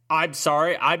I'm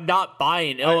sorry, I'm not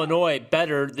buying Illinois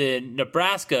better than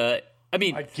Nebraska. I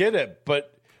mean, I get it,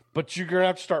 but you're gonna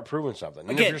have to start proving something.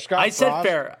 And if again, you're Scott I said Frost,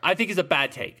 fair. I think it's a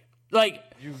bad take. Like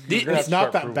you're gonna have It's to not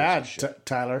start that proving bad, some shit.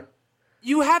 Tyler.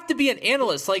 you have to be an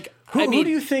analyst. Like Who I mean, do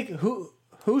you think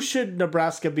who should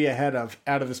Nebraska be ahead of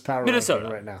out of this power Minnesota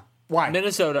ranking right now? Why?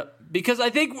 Minnesota, because I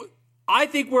think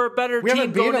we're a better We team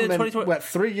haven't going beat into them in 2020. what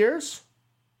 3 years?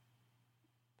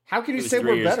 How can you It was say 3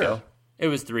 we're years better? ago. It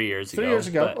was 3 years ago. 3 years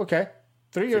ago, but- okay.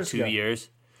 3 years 2 ago. years.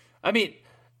 I mean,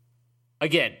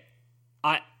 again,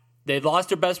 they lost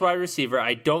their best wide receiver.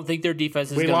 I don't think their defense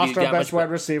is We going to lost be our that best much.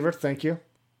 wide receiver. Thank you.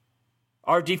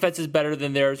 Our defense is better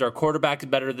than theirs. Our quarterback is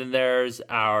better than theirs.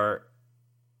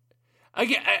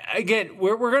 Again,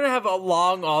 we're going to have a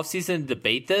long offseason to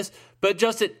debate this. But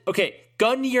Justin, okay,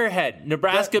 gun to your head.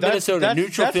 Nebraska, Minnesota,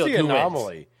 neutral that's field. the Who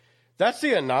anomaly. wins? That's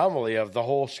the anomaly of the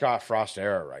whole Scott Frost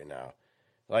era right now.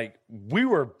 Like, we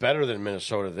were better than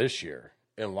Minnesota this year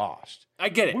and lost. I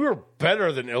get it. We were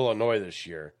better than Illinois this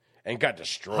year and got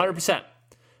destroyed. 100%.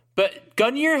 But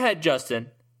gun to your head,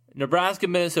 Justin. Nebraska,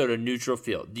 Minnesota, neutral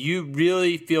field. Do you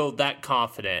really feel that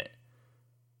confident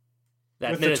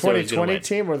that With the Minnesota is going 2020 to win?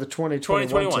 team or the 2021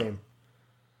 2021. team?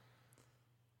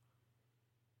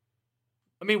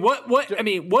 I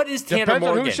mean, what is Tanner Depends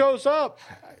Morgan? on who shows up.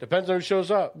 Depends on who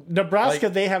shows up. Nebraska,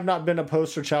 they have not been a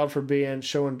poster child for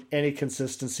showing any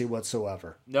consistency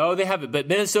whatsoever. No, they haven't. But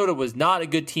Minnesota was not a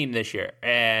good team this year,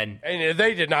 and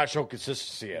they did not show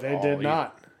consistency at They all. did either.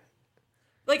 not.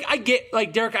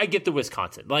 Derek, I get the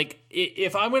Wisconsin. Like,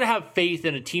 if I'm going to have faith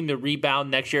in a team to rebound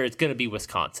next year, it's going to be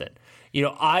Wisconsin. You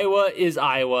know, Iowa is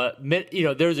Iowa. You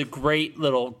know, there's a great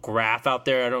little graph out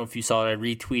there. I don't know if you saw it. I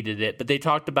retweeted it, but they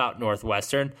talked about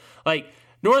Northwestern. Like,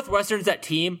 Northwestern's that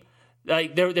team.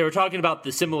 Like, they were talking about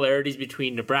the similarities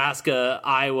between Nebraska,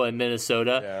 Iowa, and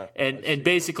Minnesota, and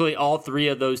basically all three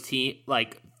of those teams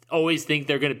like always think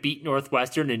they're going to beat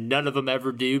Northwestern, and none of them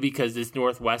ever do because it's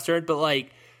Northwestern. But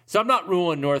like, so I'm not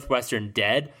ruling Northwestern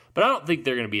dead, but I don't think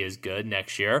they're going to be as good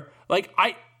next year. Like,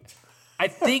 I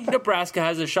think Nebraska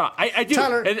has a shot. I do.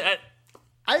 Tyler, And,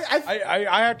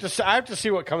 I have to see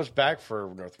what comes back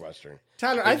for Northwestern.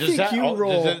 Tyler, I think you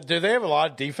roll. Do they have a lot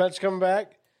of defense coming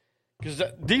back? Because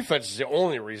defense is the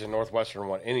only reason Northwestern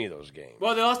won any of those games.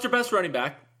 well, they lost their best running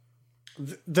back.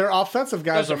 Their offensive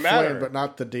guys Doesn't are matter. flying, but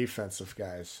not the defensive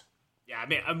guys. Yeah, I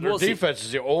mean, Their we'll see. defense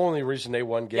is the only reason they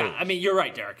won games. Yeah, I mean, you're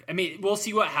right, Derek. I mean, we'll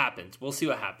see what happens.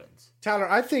 Tyler,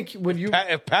 I think when you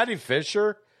If Patty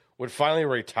Fisher would finally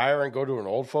retire and go to an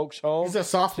old folks home, he's a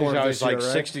sophomore now this he's like year,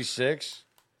 right? 66.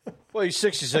 Well, he's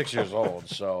 66 years old,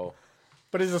 so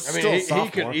But he's I still mean, a he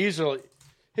sophomore.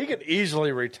 could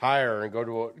easily retire and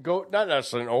go not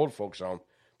necessarily an old folks home,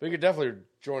 but he could definitely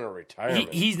join a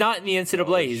retirement. He's not in the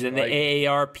NCAA. He's in the like-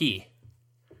 AARP.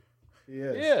 He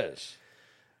is. He is.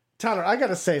 Tyler, I got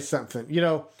to say something. You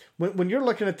know, when you're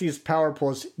looking at these power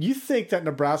polls, you think that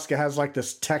Nebraska has like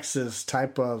this Texas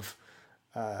type of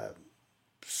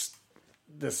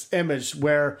this image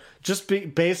where just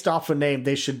based off a name,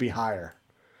 they should be higher.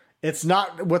 It's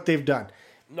not what they've done.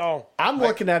 No, I'm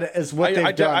looking at it as what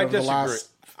they've done over the last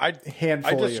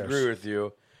handful I of disagree years. with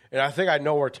you, and I think I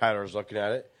know where Tyler's looking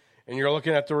at it. And you're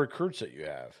looking at the recruits that you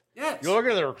have. Yes. You're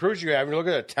looking at the recruits you have, and you're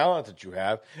looking at the talent that you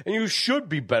have, and you should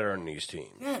be better than these teams.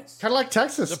 Yes. Kind of like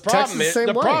Texas. The problem Texas is, same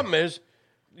way. problem is,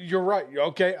 you're right.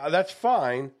 Okay, that's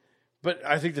fine, but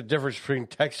I think the difference between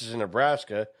Texas and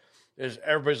Nebraska is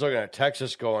everybody's looking at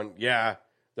Texas going, "Yeah,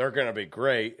 they're going to be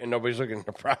great," and nobody's looking at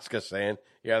Nebraska saying,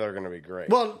 "Yeah, they're going to be great."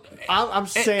 Well, I'm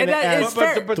saying and it that as is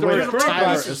fair. but the the way that recruiting Tyler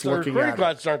classes, is the looking recruiting at it.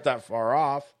 classes aren't that far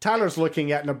off. Tyler's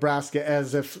looking at Nebraska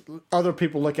as if other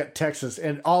people look at Texas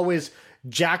and always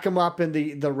jack them up in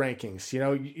the rankings. You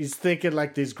know, he's thinking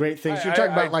like these great things. You're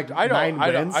talking about like 9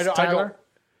 wins, Tyler.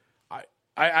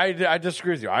 I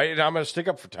disagree with you. I'm going to stick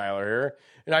up for Tyler here,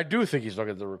 and I do think he's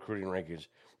looking at the recruiting rankings.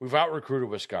 We've out-recruited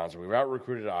Wisconsin. We've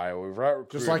out-recruited Iowa. We've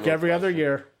out-recruited Just like every other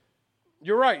year.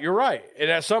 You're right. And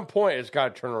at some point, it's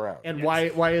got to turn around. And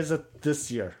why is it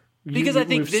this year? Because I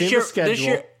think we've this seen year, the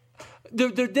schedule.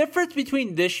 the difference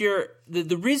between this year,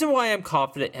 the reason why I'm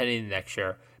confident heading into next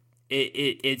year,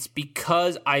 it's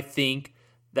because I think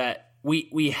that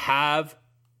we have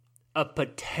a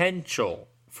potential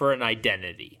for an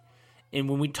identity. And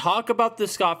when we talk about the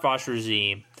Scott Frost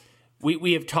regime,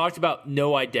 we have talked about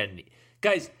no identity.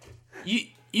 Guys,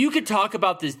 you could talk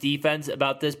about this defense,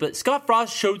 but Scott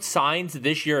Frost showed signs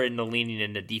this year in the leaning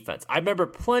into defense. I remember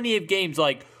plenty of games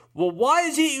like, well, why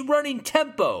is he running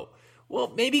tempo?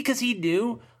 Well, maybe because he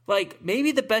knew,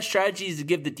 maybe the best strategy is to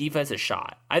give the defense a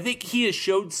shot. I think he has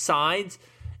showed signs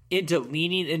into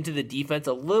leaning into the defense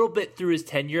a little bit through his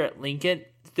tenure at Lincoln,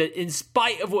 that in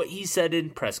spite of what he said in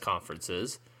press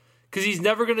conferences, because he's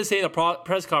never going to say in a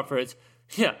press conference,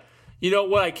 yeah, you know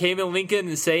what I came in Lincoln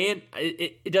and saying?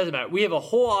 It doesn't matter. We have a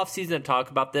whole offseason to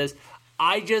talk about this.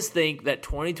 I just think that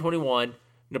 2021,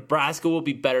 Nebraska will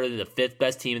be better than the 5th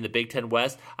best team in the Big Ten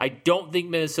West. I don't think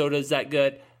Minnesota is that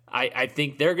good. I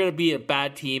think they're going to be a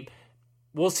bad team.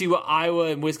 We'll see what Iowa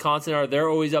and Wisconsin are. They're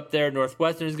always up there.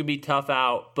 Northwestern is going to be tough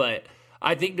out, but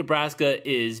I think Nebraska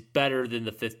is better than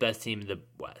the 5th best team in the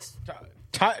West.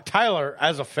 Tyler,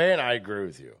 as a fan, I agree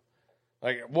with you.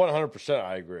 100%,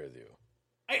 I agree with you.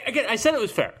 I said it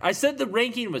was fair. I said the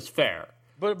ranking was fair.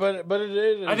 But it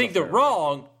is. I think they're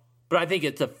wrong, but I think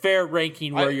it's a fair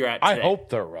ranking where you're at today. I hope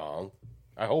they're wrong.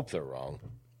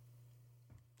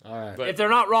 All right. But if they're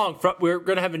not wrong, we're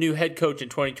going to have a new head coach in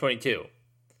 2022.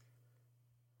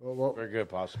 Well, very good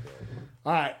possibility.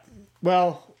 All right.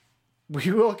 Well,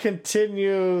 we will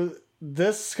continue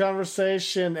this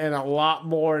conversation and a lot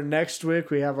more next week.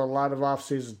 We have a lot of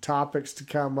offseason topics to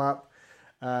come up.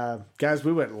 Guys,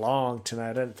 we went long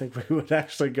tonight. I didn't think we would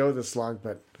actually go this long,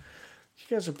 but you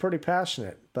guys are pretty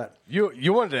passionate. But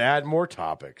you wanted to add more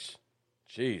topics.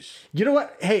 Jeez. You know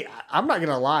what? Hey, I'm not going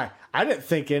to lie. I didn't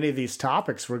think any of these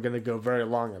topics were going to go very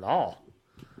long at all.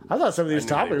 I thought some of these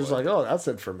topics was like, oh, that's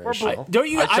informational. Don't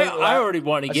you? I already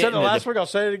want to get into I said it last week. I'll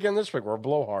say it again this week. We're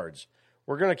blowhards.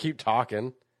 We're going to keep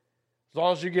talking. As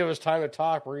long as you give us time to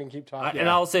talk, we're going to keep talking. And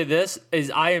I'll say this,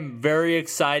 is I am very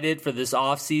excited for this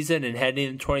offseason and heading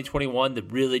into 2021 to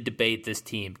really debate this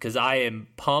team because I am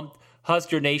pumped.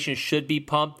 Husker Nation should be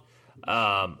pumped.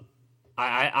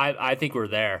 I think we're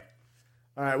there.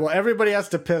 All right, well, everybody has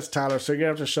to piss, Tyler, so you're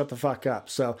going to have to shut the fuck up.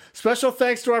 So special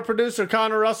thanks to our producer,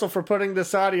 Connor Russell, for putting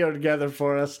this audio together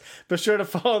for us. Be sure to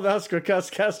follow the Husker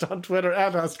Cuzzcast on Twitter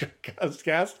at Husker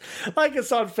Cuzzcast. Like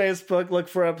us on Facebook. Look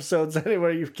for episodes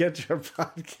anywhere you get your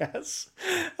podcasts.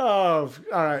 Oh,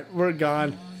 all right, we're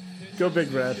gone. Go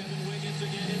Big Red.